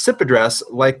true SIP address,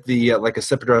 like a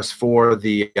SIP address for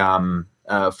the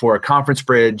for a conference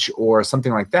bridge or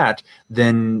something like that,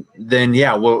 then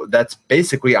yeah, well, that's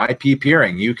basically IP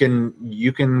peering. You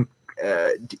can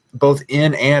both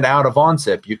in and out of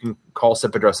OnSIP. You can call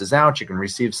SIP addresses out. You can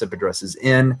receive SIP addresses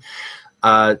in.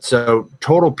 So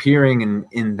total peering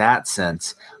in that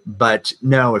sense. But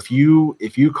no, if you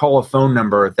call a phone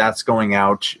number, that's going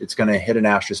out. It's going to hit an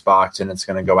asterisk box, and it's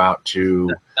going to go out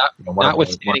to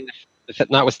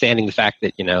notwithstanding the fact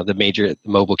that the major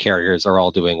mobile carriers are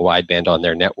all doing wideband on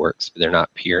their networks, but they're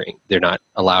not peering. They're not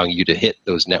allowing you to hit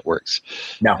those networks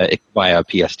via a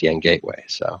PSTN gateway.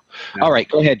 So, All right,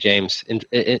 go ahead, James.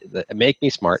 Make me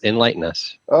smart. Enlighten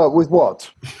us. With what?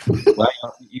 Well,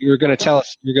 you're going to tell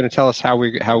us. You're going to tell us how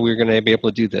we're going to be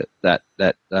able to do that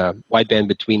wideband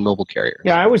between mobile carriers.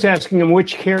 Yeah, I was asking him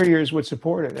which carriers would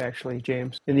support it. Actually,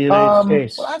 James, in the United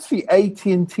States. Well, actually,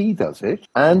 AT&T does it,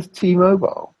 and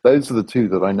T-Mobile. Those are the two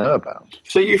that I know about.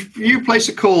 So if you place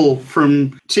a call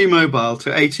from T-Mobile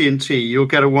to AT&T, you'll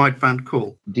get a wideband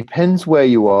call. depends where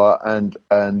you are and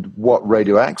what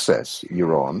radio access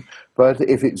you're on. But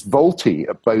if it's VoLTE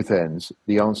at both ends,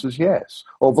 the answer is yes.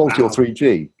 Or VoLTE or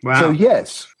 3G. Wow. So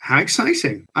yes. How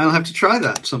exciting. I'll have to try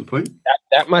that at some point.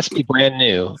 That must be brand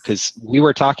new, because we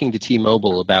were talking to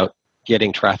T-Mobile about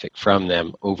getting traffic from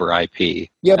them over IP.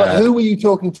 Yeah, but who were you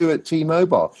talking to at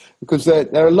T-Mobile? Because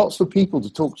there are lots of people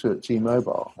to talk to at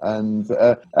T-Mobile. And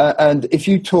if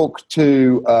you talk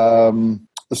to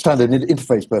the standard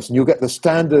interface person, you'll get the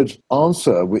standard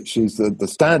answer, which is the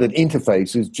standard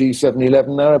interface is G711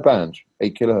 narrowband,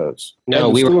 8 kilohertz. No,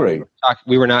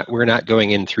 we're not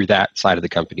going in through that side of the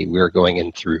company. We were going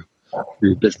in through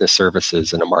business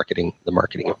services and the marketing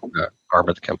arm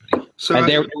of the company. So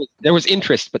and there was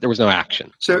interest, but there was no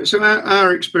action. So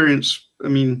our experience, I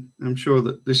mean, I'm sure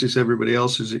that this is everybody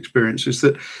else's experience, is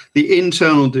that the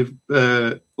internal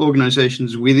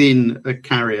organizations within a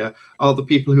carrier are the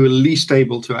people who are least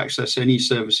able to access any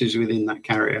services within that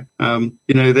carrier. They're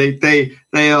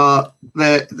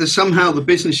somehow the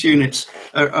business units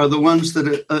are the ones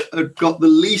that are got the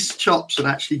least chops at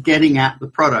actually getting at the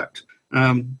product.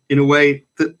 In a way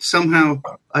that somehow,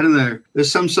 I don't know,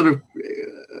 there's some sort of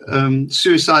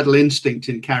suicidal instinct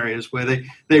in carriers where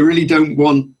they really don't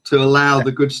want to allow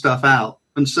the good stuff out,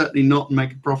 and certainly not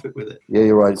make a profit with it. Yeah,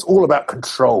 you're right. It's all about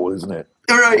control, isn't it?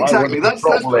 All right, exactly. That's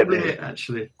probably it,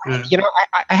 actually. Yeah.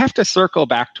 I have to circle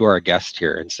back to our guest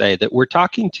here and say that we're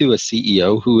talking to a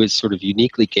CEO who is sort of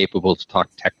uniquely capable to talk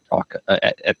tech talk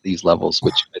at these levels,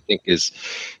 which I think is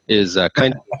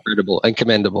kind of incredible and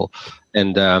commendable.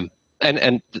 And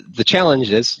the challenge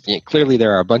is, clearly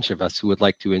there are a bunch of us who would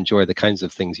like to enjoy the kinds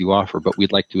of things you offer, but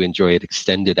we'd like to enjoy it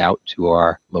extended out to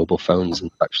our mobile phones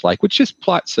and such like, which just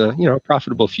plots a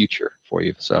profitable future for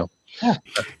you. So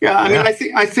yeah. I mean,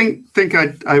 I think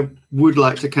I would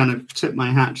like to kind of tip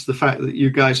my hat to the fact that you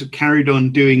guys have carried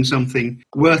on doing something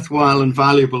worthwhile and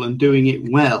valuable and doing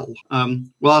it well,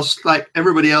 whilst like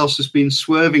everybody else has been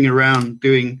swerving around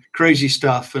doing crazy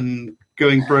stuff and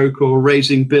going broke or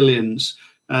raising billions.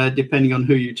 Depending on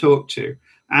who you talk to.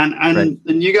 And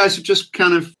you guys have just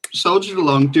kind of soldiered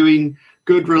along doing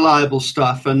good, reliable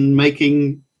stuff and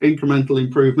making incremental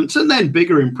improvements and then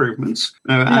bigger improvements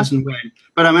as and when.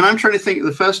 But I mean, I'm trying to think,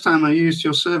 the first time I used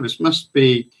your service must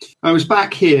be, I was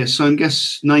back here, so I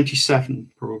guess 97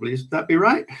 probably. Would that be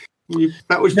right?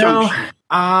 That was Junction.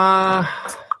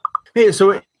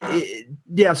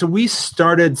 So we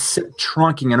started SIP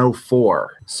trunking in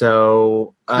 2004.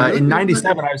 So in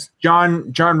 97,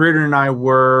 John Reardon and I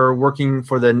were working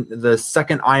for the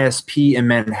second ISP in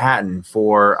Manhattan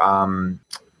for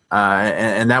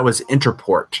and that was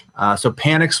Interport. So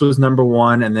Panix was number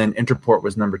one, and then Interport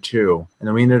was number two. And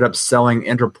then we ended up selling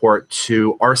Interport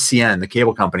to RCN, the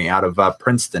cable company out of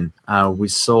Princeton. We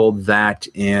sold that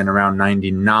in around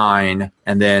 99,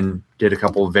 and then did a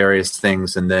couple of various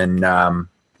things, and then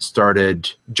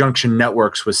started Junction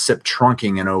Networks with SIP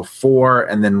trunking in 2004,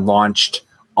 and then launched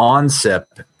OnSIP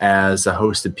as a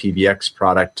hosted PBX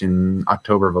product in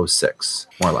October of 2006,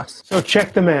 more or less. So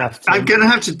check the math. I'm going to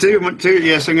have to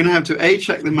yes, I'm going to have to A,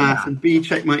 check the math, and B,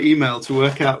 check my email to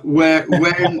work out when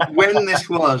this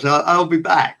was. I'll be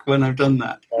back when I've done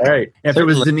that. All right. If it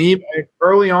was an email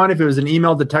early on, if it was an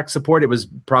email to tech support, it was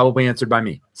probably answered by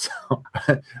me. So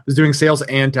I was doing sales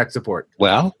and tech support.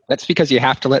 Well, that's because you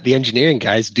have to let the engineering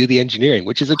guys do the engineering,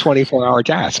 which is a 24-hour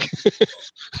task.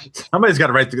 Somebody's got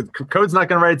to write the code's not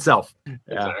going to write itself.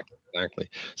 Yeah. Exactly.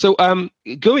 So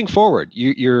going forward,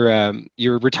 you're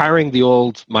retiring the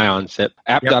old My OnSIP.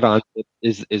 App.OnSIP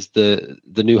is the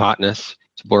new hotness,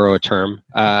 to borrow a term.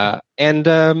 And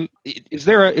is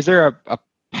there a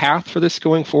path for this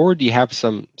going forward? Do you have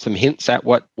some hints at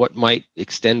what might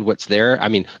extend what's there? I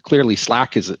mean, clearly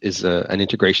Slack is an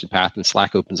integration path, and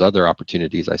Slack opens other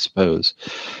opportunities, I suppose.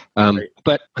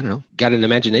 But I don't know. Got an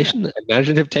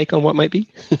imaginative take on what might be?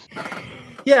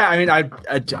 Yeah, I mean,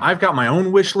 I've got my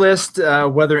own wish list.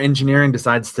 Whether engineering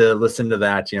decides to listen to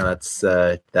that,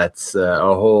 that's a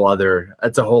whole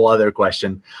other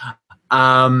question.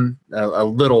 A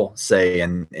little say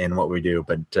in what we do,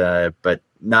 but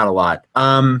not a lot.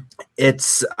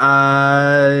 It's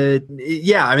I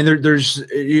mean, there's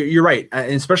you're right,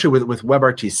 especially with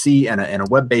WebRTC and a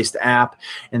web-based app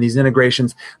and these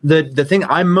integrations. The thing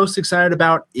I'm most excited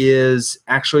about is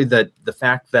actually the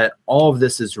fact that all of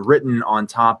this is written on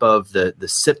top of the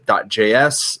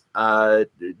SIP.js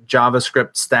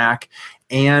JavaScript stack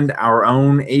and our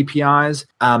own APIs.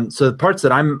 So the parts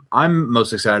that I'm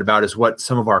most excited about is what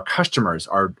some of our customers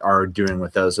are doing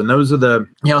with those. And those are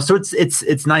so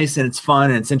it's nice and it's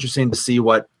fun and it's interesting to see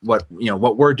what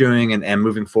we're doing and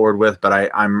moving forward with.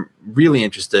 But I'm really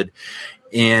interested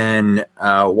in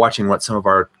watching what some of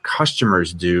our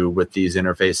customers do with these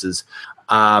interfaces.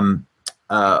 One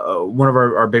of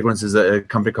our big ones is a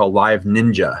company called Live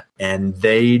Ninja, and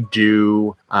they've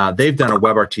done a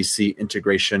WebRTC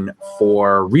integration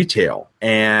for retail,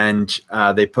 and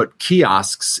they put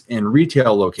kiosks in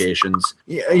retail locations.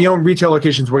 Retail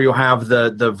locations where you'll have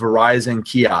the Verizon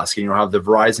kiosk, and you'll have the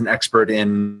Verizon expert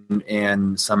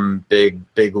in some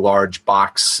big large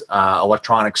box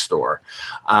electronics store.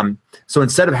 So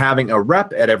instead of having a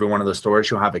rep at every one of the stores,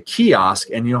 you'll have a kiosk,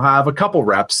 and you'll have a couple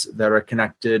reps that are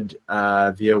connected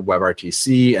via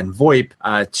WebRTC and VoIP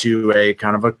to a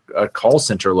kind of a call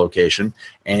center location.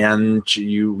 And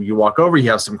you walk over, you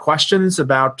have some questions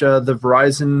about the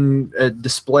Verizon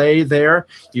display there.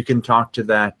 You can talk to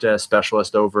that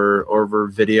specialist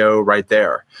over video right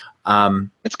there.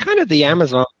 It's kind of the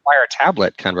Amazon Fire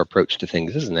tablet kind of approach to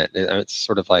things, isn't it? It's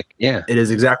sort of like, yeah. It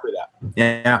is exactly that.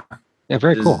 Yeah. Yeah,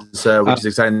 very cool. Which is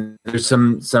exciting. There's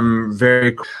some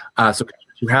very so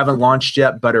who haven't launched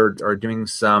yet, but are doing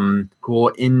some cool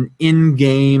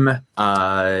in-game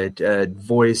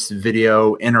voice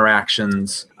video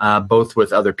interactions, both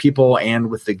with other people and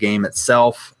with the game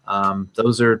itself.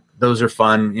 Those are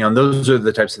fun. Those are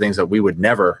the types of things that we would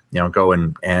never go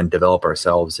and develop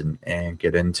ourselves and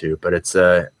get into. But it's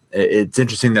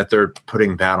interesting that they're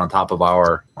putting that on top of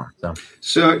our.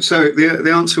 So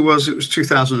the answer was it was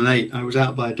 2008. I was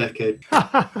out by a decade.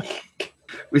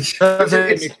 Which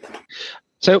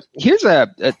so here's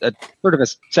a sort of a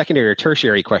secondary or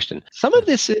tertiary question. Some of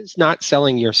this is not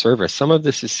selling your service. Some of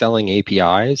this is selling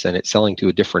APIs, and it's selling to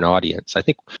a different audience. I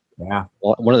think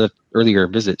one of the earlier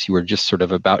visits, you were just sort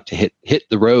of about to hit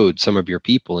the road, some of your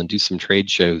people, and do some trade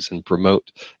shows and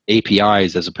promote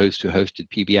APIs as opposed to hosted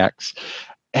PBX.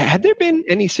 Had there been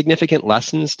any significant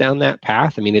lessons down that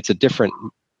path? I mean, it's a different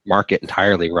market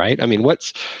entirely, right? I mean,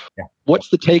 what's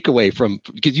the takeaway from,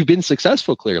 because you've been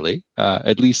successful clearly,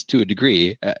 at least to a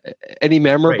degree. Any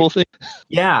memorable thing?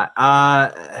 Yeah,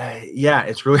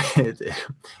 it's really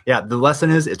the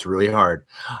lesson is it's really hard.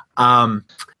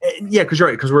 Because you're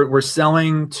right, because we're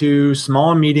selling to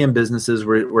small and medium businesses.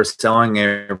 We're selling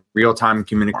a real-time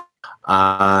communication,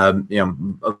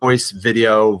 voice,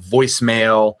 video,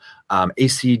 voicemail,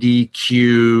 ACD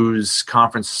queues,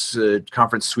 conference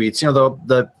suites,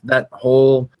 that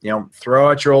whole, throw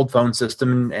out your old phone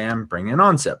system and bring in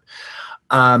OnSIP.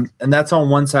 And that's on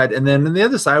one side. And then on the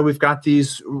other side, we've got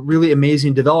these really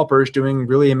amazing developers doing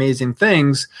really amazing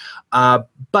things.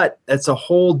 But it's a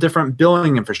whole different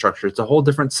billing infrastructure. It's a whole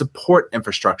different support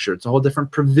infrastructure. It's a whole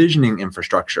different provisioning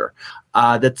infrastructure.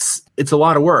 It's a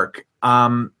lot of work.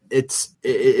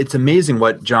 It's amazing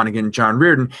what John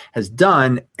Reardon has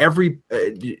done.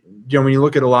 When you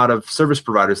look at a lot of service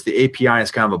providers, the API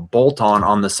is kind of a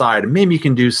bolt-on the side. Maybe you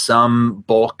can do some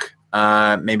bulk,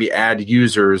 maybe add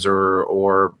users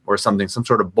or something, some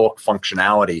sort of bulk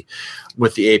functionality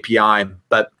with the API.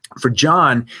 But for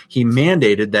John, he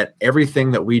mandated that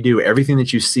everything that we do, everything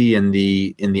that you see in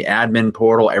the admin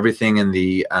portal, everything in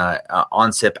the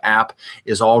OnSIP app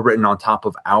is all written on top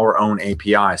of our own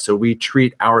API. So we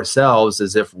treat ourselves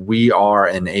as if we are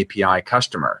an API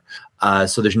customer.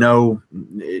 So there's there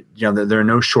are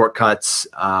no shortcuts,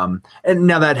 and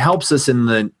now that helps us in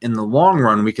the long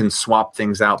run. We can swap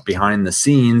things out behind the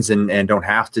scenes and don't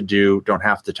have to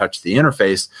touch the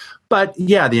interface. But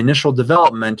the initial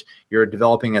development, you're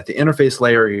developing at the interface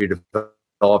layer, you're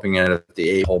developing it at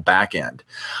the whole back end.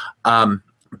 The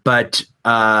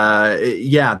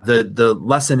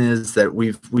lesson is that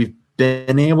we've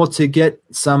been able to get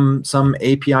some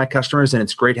API customers, and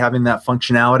it's great having that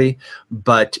functionality,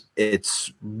 but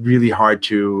it's really hard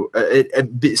to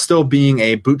still being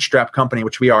a bootstrap company,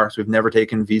 which we are. So we've never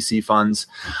taken VC funds.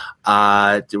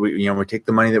 We take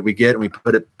the money that we get and we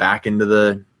put it back into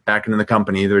the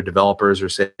company, either developers or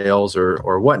sales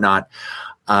or whatnot.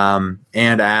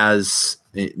 And as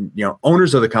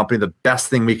owners of the company, the best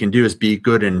thing we can do is be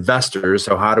good investors.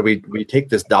 So how do we take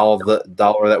this dollar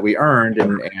that we earned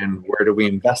and where do we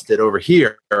invest it over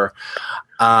here?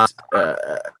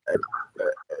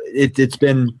 It's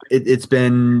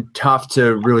been tough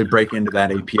to really break into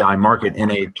that API market in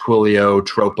a Twilio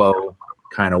Tropo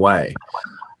kind of way.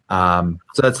 So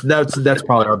that's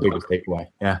probably our biggest takeaway.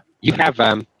 Yeah. You have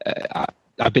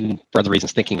I've been, for other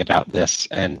reasons, thinking about this,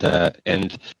 and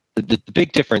the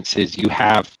big difference is you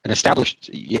have an established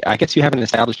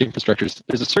infrastructure.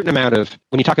 There's a certain amount of,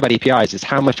 when you talk about APIs, is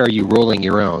how much are you rolling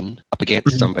your own up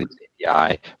against somebody's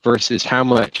API versus how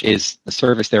much is the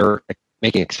service they're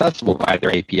making accessible by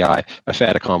their API, a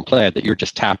fait accompli that you're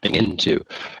just tapping into.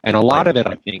 And a lot of it,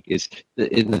 I think, is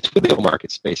in the Twilio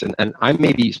market space. And I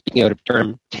may be speaking out of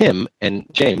term. Tim and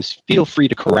James, feel free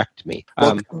to correct me.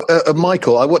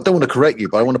 Michael, I don't want to correct you,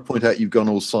 but I want to point out you've gone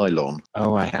all Cylon.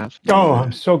 Oh, I have? Oh,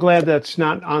 I'm so glad that's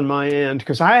not on my end,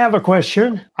 because I have a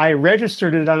question. I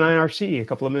registered it on IRC a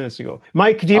couple of minutes ago.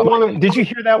 Mike, did you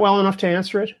hear that well enough to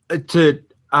answer it? To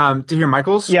hear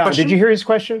Michael's question? Did you hear his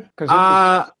question? Because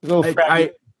a little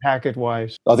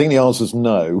packet-wise. I think the answer is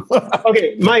no.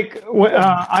 Okay, Mike,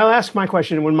 I'll ask my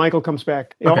question when Michael comes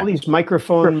back. Okay. All these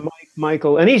microphone,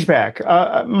 Michael, and he's back.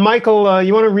 Michael,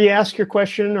 you want to re-ask your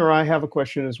question, or I have a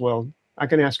question as well? I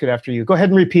can ask it after you. Go ahead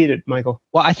and repeat it, Michael.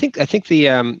 Well, I think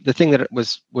the thing that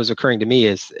was occurring to me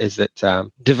is that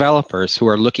developers who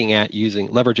are looking at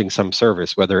leveraging some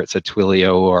service, whether it's a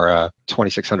Twilio or a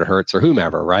 2600 Hertz or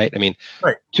whomever, right? I mean,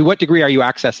 to what degree are you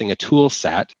accessing a tool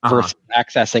set versus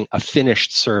accessing a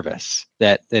finished service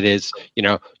that is,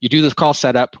 you do this call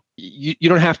setup. You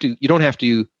don't have to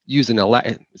use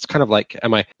it's kind of like,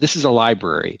 this is a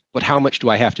library, but how much do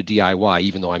I have to DIY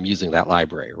even though I'm using that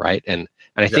library, right? And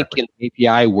I think in the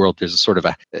API world, there's a sort of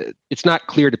it's not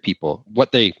clear to people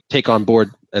what they take on board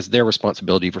as their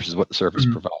responsibility versus what the service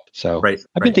provides. So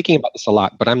I've been thinking about this a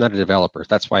lot, but I'm not a developer.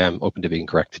 That's why I'm open to being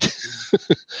corrected.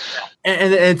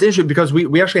 and it's interesting because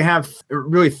we actually have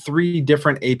really 3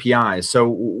 different APIs. So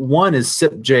one is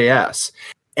SIP.js.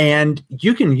 And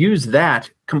you can use that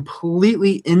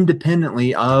completely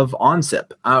independently of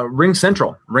OnSIP.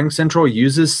 RingCentral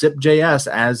uses SIP.js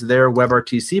as their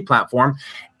WebRTC platform,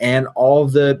 and all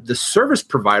the service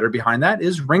provider behind that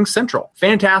is RingCentral.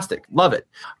 Fantastic, love it.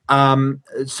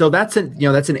 So that's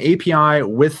an API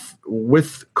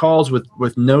with calls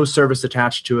with no service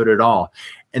attached to it at all.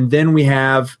 And then we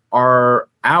have our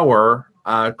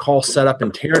call setup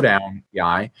and teardown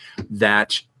API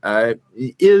that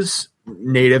is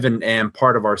native and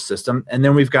part of our system. And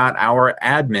then we've got our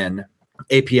admin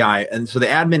API. And so the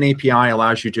admin API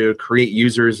allows you to create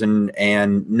users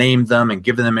and name them and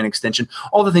give them an extension.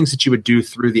 All the things that you would do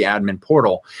through the admin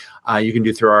portal, you can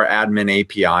do through our admin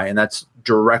API. And that's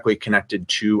directly connected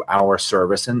to our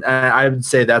service. And I would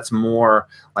say that's more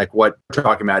like what we're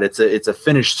talking about. It's a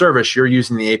finished service. You're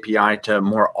using the API to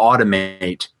more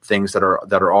automate things that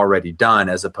are already done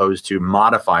as opposed to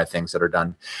modify things that are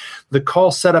done. The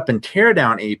call setup and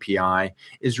teardown API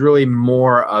is really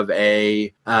more of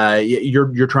a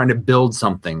you're trying to build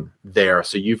something there.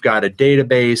 So you've got a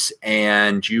database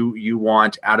and you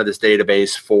want out of this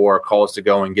database for calls to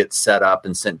go and get set up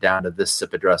and sent down to this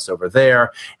SIP address over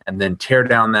there, and then tear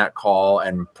down that call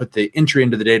and put the entry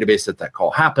into the database that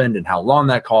call happened and how long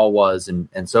that call was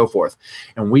and so forth.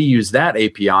 And we use that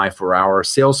API for our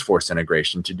Salesforce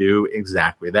integration to do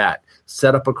exactly that.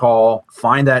 Set up a call,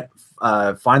 find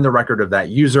the record of that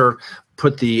user,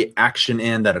 put the action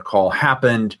in that a call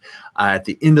happened. At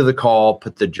the end of the call,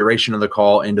 put the duration of the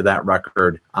call into that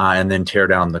record, and then tear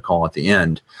down the call at the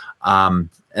end. And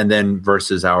then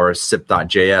versus our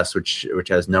SIP.js, which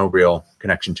has no real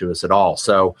connection to us at all.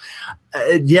 So,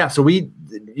 so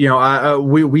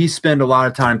we spend a lot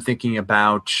of time thinking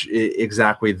about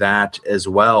exactly that as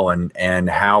well, and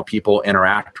how people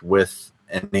interact with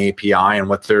an API and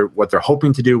what they're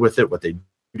hoping to do with it, what they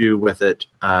do with it.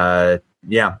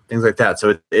 Things like that.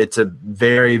 So it's a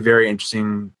very, very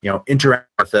interesting,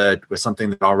 interact with something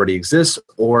that already exists,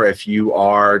 or if you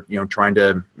are, trying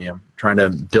to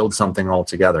build something all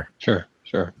together. Sure.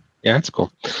 Yeah, that's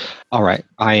cool. All right,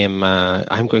 I'm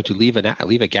going to leave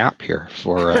a gap here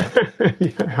for.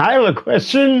 I have a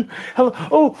question.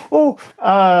 Hello.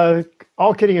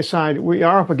 All kidding aside, we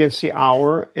are up against the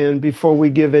hour, and before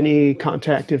we give any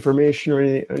contact information or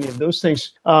any of those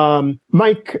things,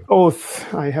 Mike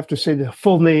Oeth, I have to say the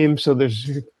full name, so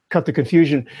cut the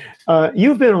confusion.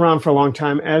 You've been around for a long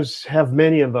time, as have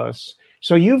many of us.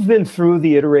 So you've been through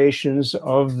the iterations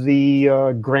of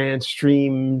the Grand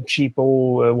Stream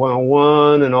Cheapo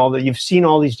 101 and all that. You've seen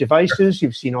all these devices.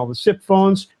 You've seen all the SIP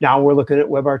phones. Now we're looking at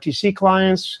WebRTC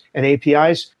clients and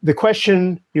APIs. The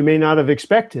question you may not have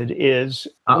expected is,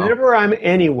 whenever I'm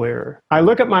anywhere, I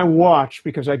look at my watch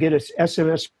because I get an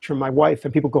SMS from my wife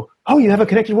and people go, "Oh, you have a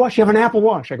connected watch? You have an Apple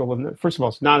Watch?" I go, "Well, first of all,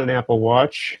 it's not an Apple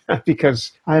Watch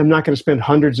because I am not going to spend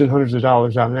hundreds and hundreds of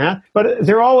dollars on that." But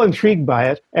they're all intrigued by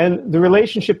it. And the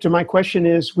relationship to my question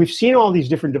is, we've seen all these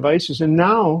different devices, and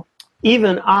now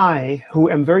even I, who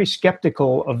am very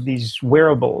skeptical of these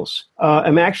wearables,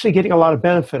 am actually getting a lot of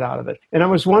benefit out of it. And I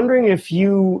was wondering if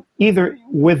you, either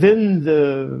within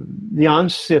the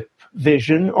OnSIP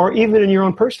vision or even in your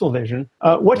own personal vision,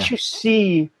 what you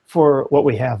see for what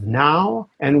we have now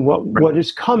and what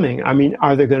is coming? I mean,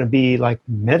 are there going to be like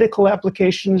medical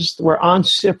applications where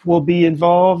OnSIP will be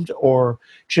involved, or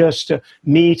just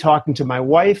me talking to my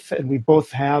wife and we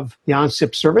both have the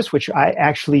OnSIP service, which I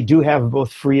actually do have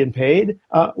both free and paid?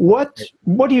 What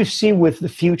do you see with the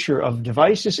future of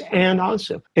devices and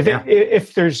OnSIP?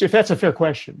 If that's a fair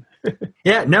question.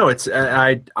 Yeah, no, it's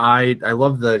I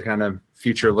love the kind of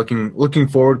future looking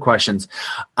forward questions.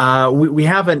 We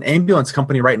have an ambulance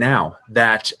company right now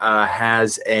that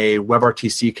has a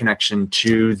WebRTC connection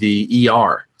to the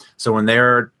ER. So when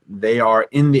they are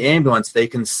in the ambulance, they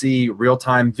can see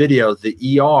real-time video.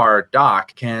 The ER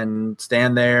doc can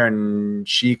stand there and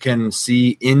she can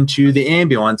see into the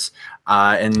ambulance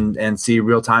and see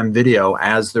real-time video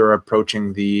as they're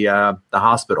approaching the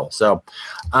hospital. So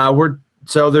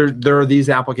there are these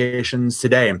applications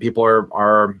today, and people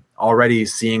are already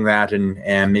seeing that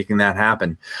and making that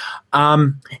happen.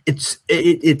 It's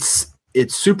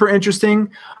super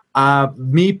interesting.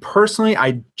 Me personally,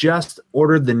 I just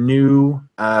ordered the new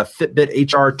Fitbit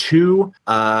HR2.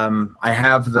 I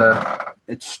have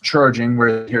it's charging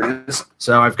here it is.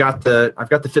 So I've got the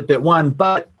Fitbit 1,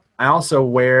 but I also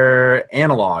wear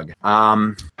analog.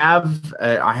 I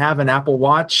have an Apple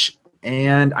Watch,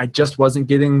 and I just wasn't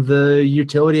getting the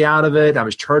utility out of it. I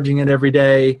was charging it every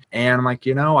day, and I'm like,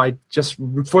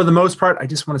 for the most part, I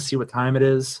just want to see what time it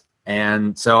is.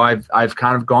 And so I've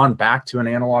kind of gone back to an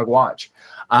analog watch.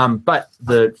 But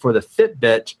for the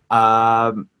Fitbit,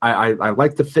 I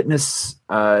like the fitness,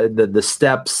 the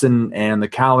steps and the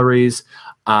calories.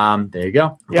 There you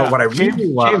go. Yeah, but what I really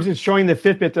love, James is showing the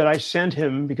Fitbit that I sent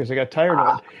him because I got tired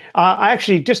of it. I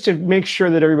actually, just to make sure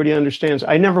that everybody understands,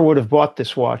 I never would have bought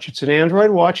this watch. It's an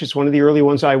Android watch. It's one of the early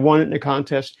ones. I won it in a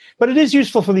contest, but it is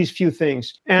useful for these few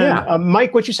things. And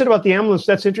Mike, what you said about the ambulance,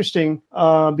 that's interesting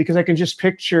because I can just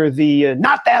picture the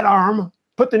not that arm.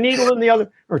 Put the needle in the other,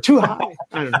 or too high.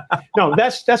 I don't know. No,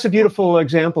 that's a beautiful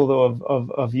example, though,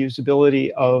 of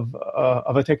usability of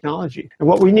a technology. And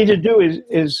what we need to do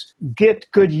is get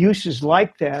good uses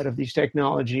like that of these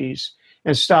technologies,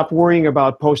 and stop worrying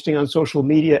about posting on social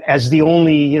media as the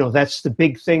only, that's the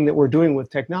big thing that we're doing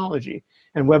with technology.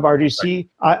 And WebRTC,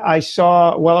 I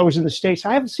saw while I was in the States,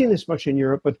 I haven't seen this much in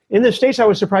Europe, but in the States, I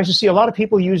was surprised to see a lot of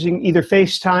people using either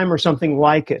FaceTime or something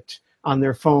like it on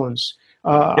their phones.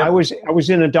 I was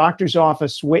in a doctor's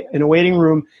office in a waiting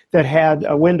room that had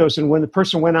windows, and when the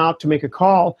person went out to make a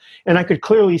call, and I could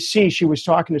clearly see she was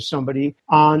talking to somebody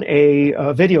on a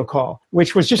video call,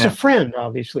 which was just a friend,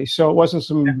 obviously. So it wasn't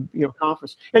some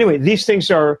conference. Anyway, these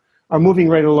things are moving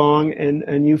right along,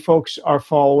 and you folks are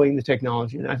following the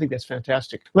technology, and I think that's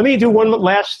fantastic. Let me do one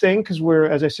last thing, because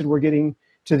as I said, we're getting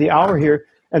to the hour here,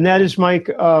 and that is,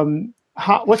 Mike,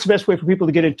 what's the best way for people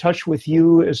to get in touch with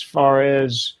you as far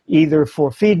as either for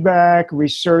feedback,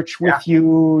 research with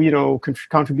you,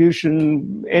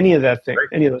 contribution, any of those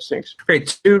things?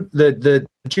 Great. The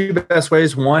two best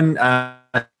ways. One, a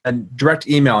direct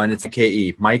email, and it's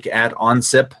KE, Mike at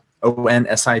OnSIP,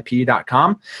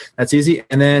 OnSIP.com. That's easy.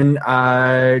 And then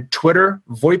Twitter,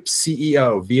 VoIP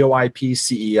CEO, VoIP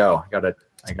CEO.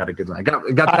 I got a good one. I got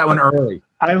that one early.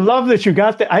 I love that you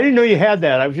got that. I didn't know you had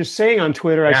that. I was just saying on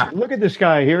Twitter, I said, look at this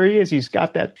guy. Here he is. He's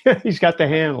got that. He's got the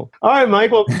handle. All right,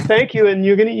 Michael, thank you. And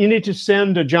you need to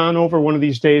send John over one of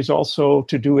these days also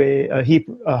to do a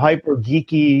hyper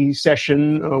geeky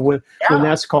session when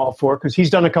that's called for, because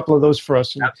he's done a couple of those for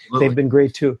us. And they've been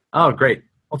great too. Oh, great.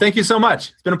 Well, thank you so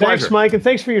much. It's been a pleasure. Thanks, Mike. And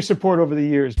thanks for your support over the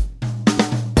years.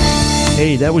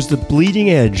 Hey, that was the bleeding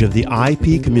edge of the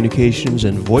IP communications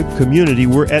and VoIP community.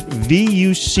 We're at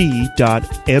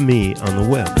vuc.me on the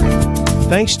web.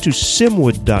 Thanks to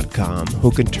Simwood.com, who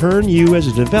can turn you as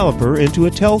a developer into a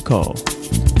telco.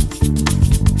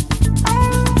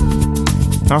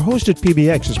 Our hosted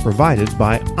PBX is provided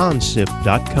by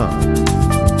OnSIP.com.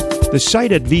 The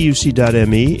site at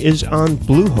vuc.me is on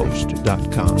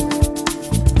Bluehost.com.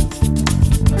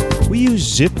 We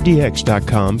use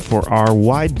ZipDX.com for our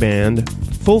wideband,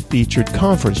 full-featured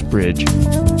conference bridge.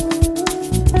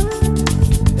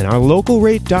 And our local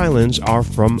rate dial-ins are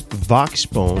from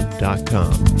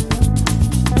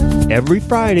Voxbone.com. Every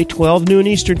Friday, 12 noon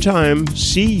Eastern Time.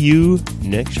 See you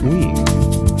next week.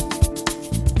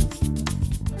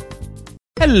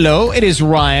 Hello, it is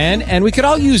Ryan, and we could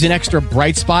all use an extra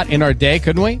bright spot in our day,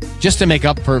 couldn't we? Just to make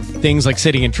up for things like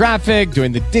sitting in traffic,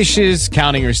 doing the dishes,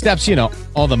 counting your steps,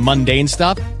 all the mundane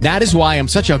stuff. That is why I'm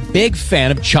such a big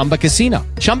fan of Chumba Casino.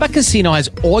 Chumba Casino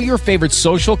has all your favorite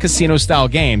social casino-style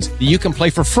games that you can play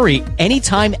for free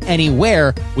anytime,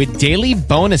 anywhere with daily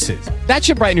bonuses. That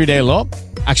should brighten your day a little.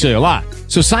 Actually, a lot.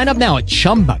 So sign up now at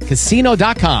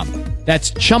ChumbaCasino.com.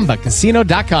 That's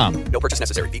ChumbaCasino.com. No purchase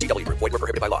necessary. VGW Group. Void where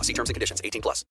prohibited by law. See terms and conditions. 18+.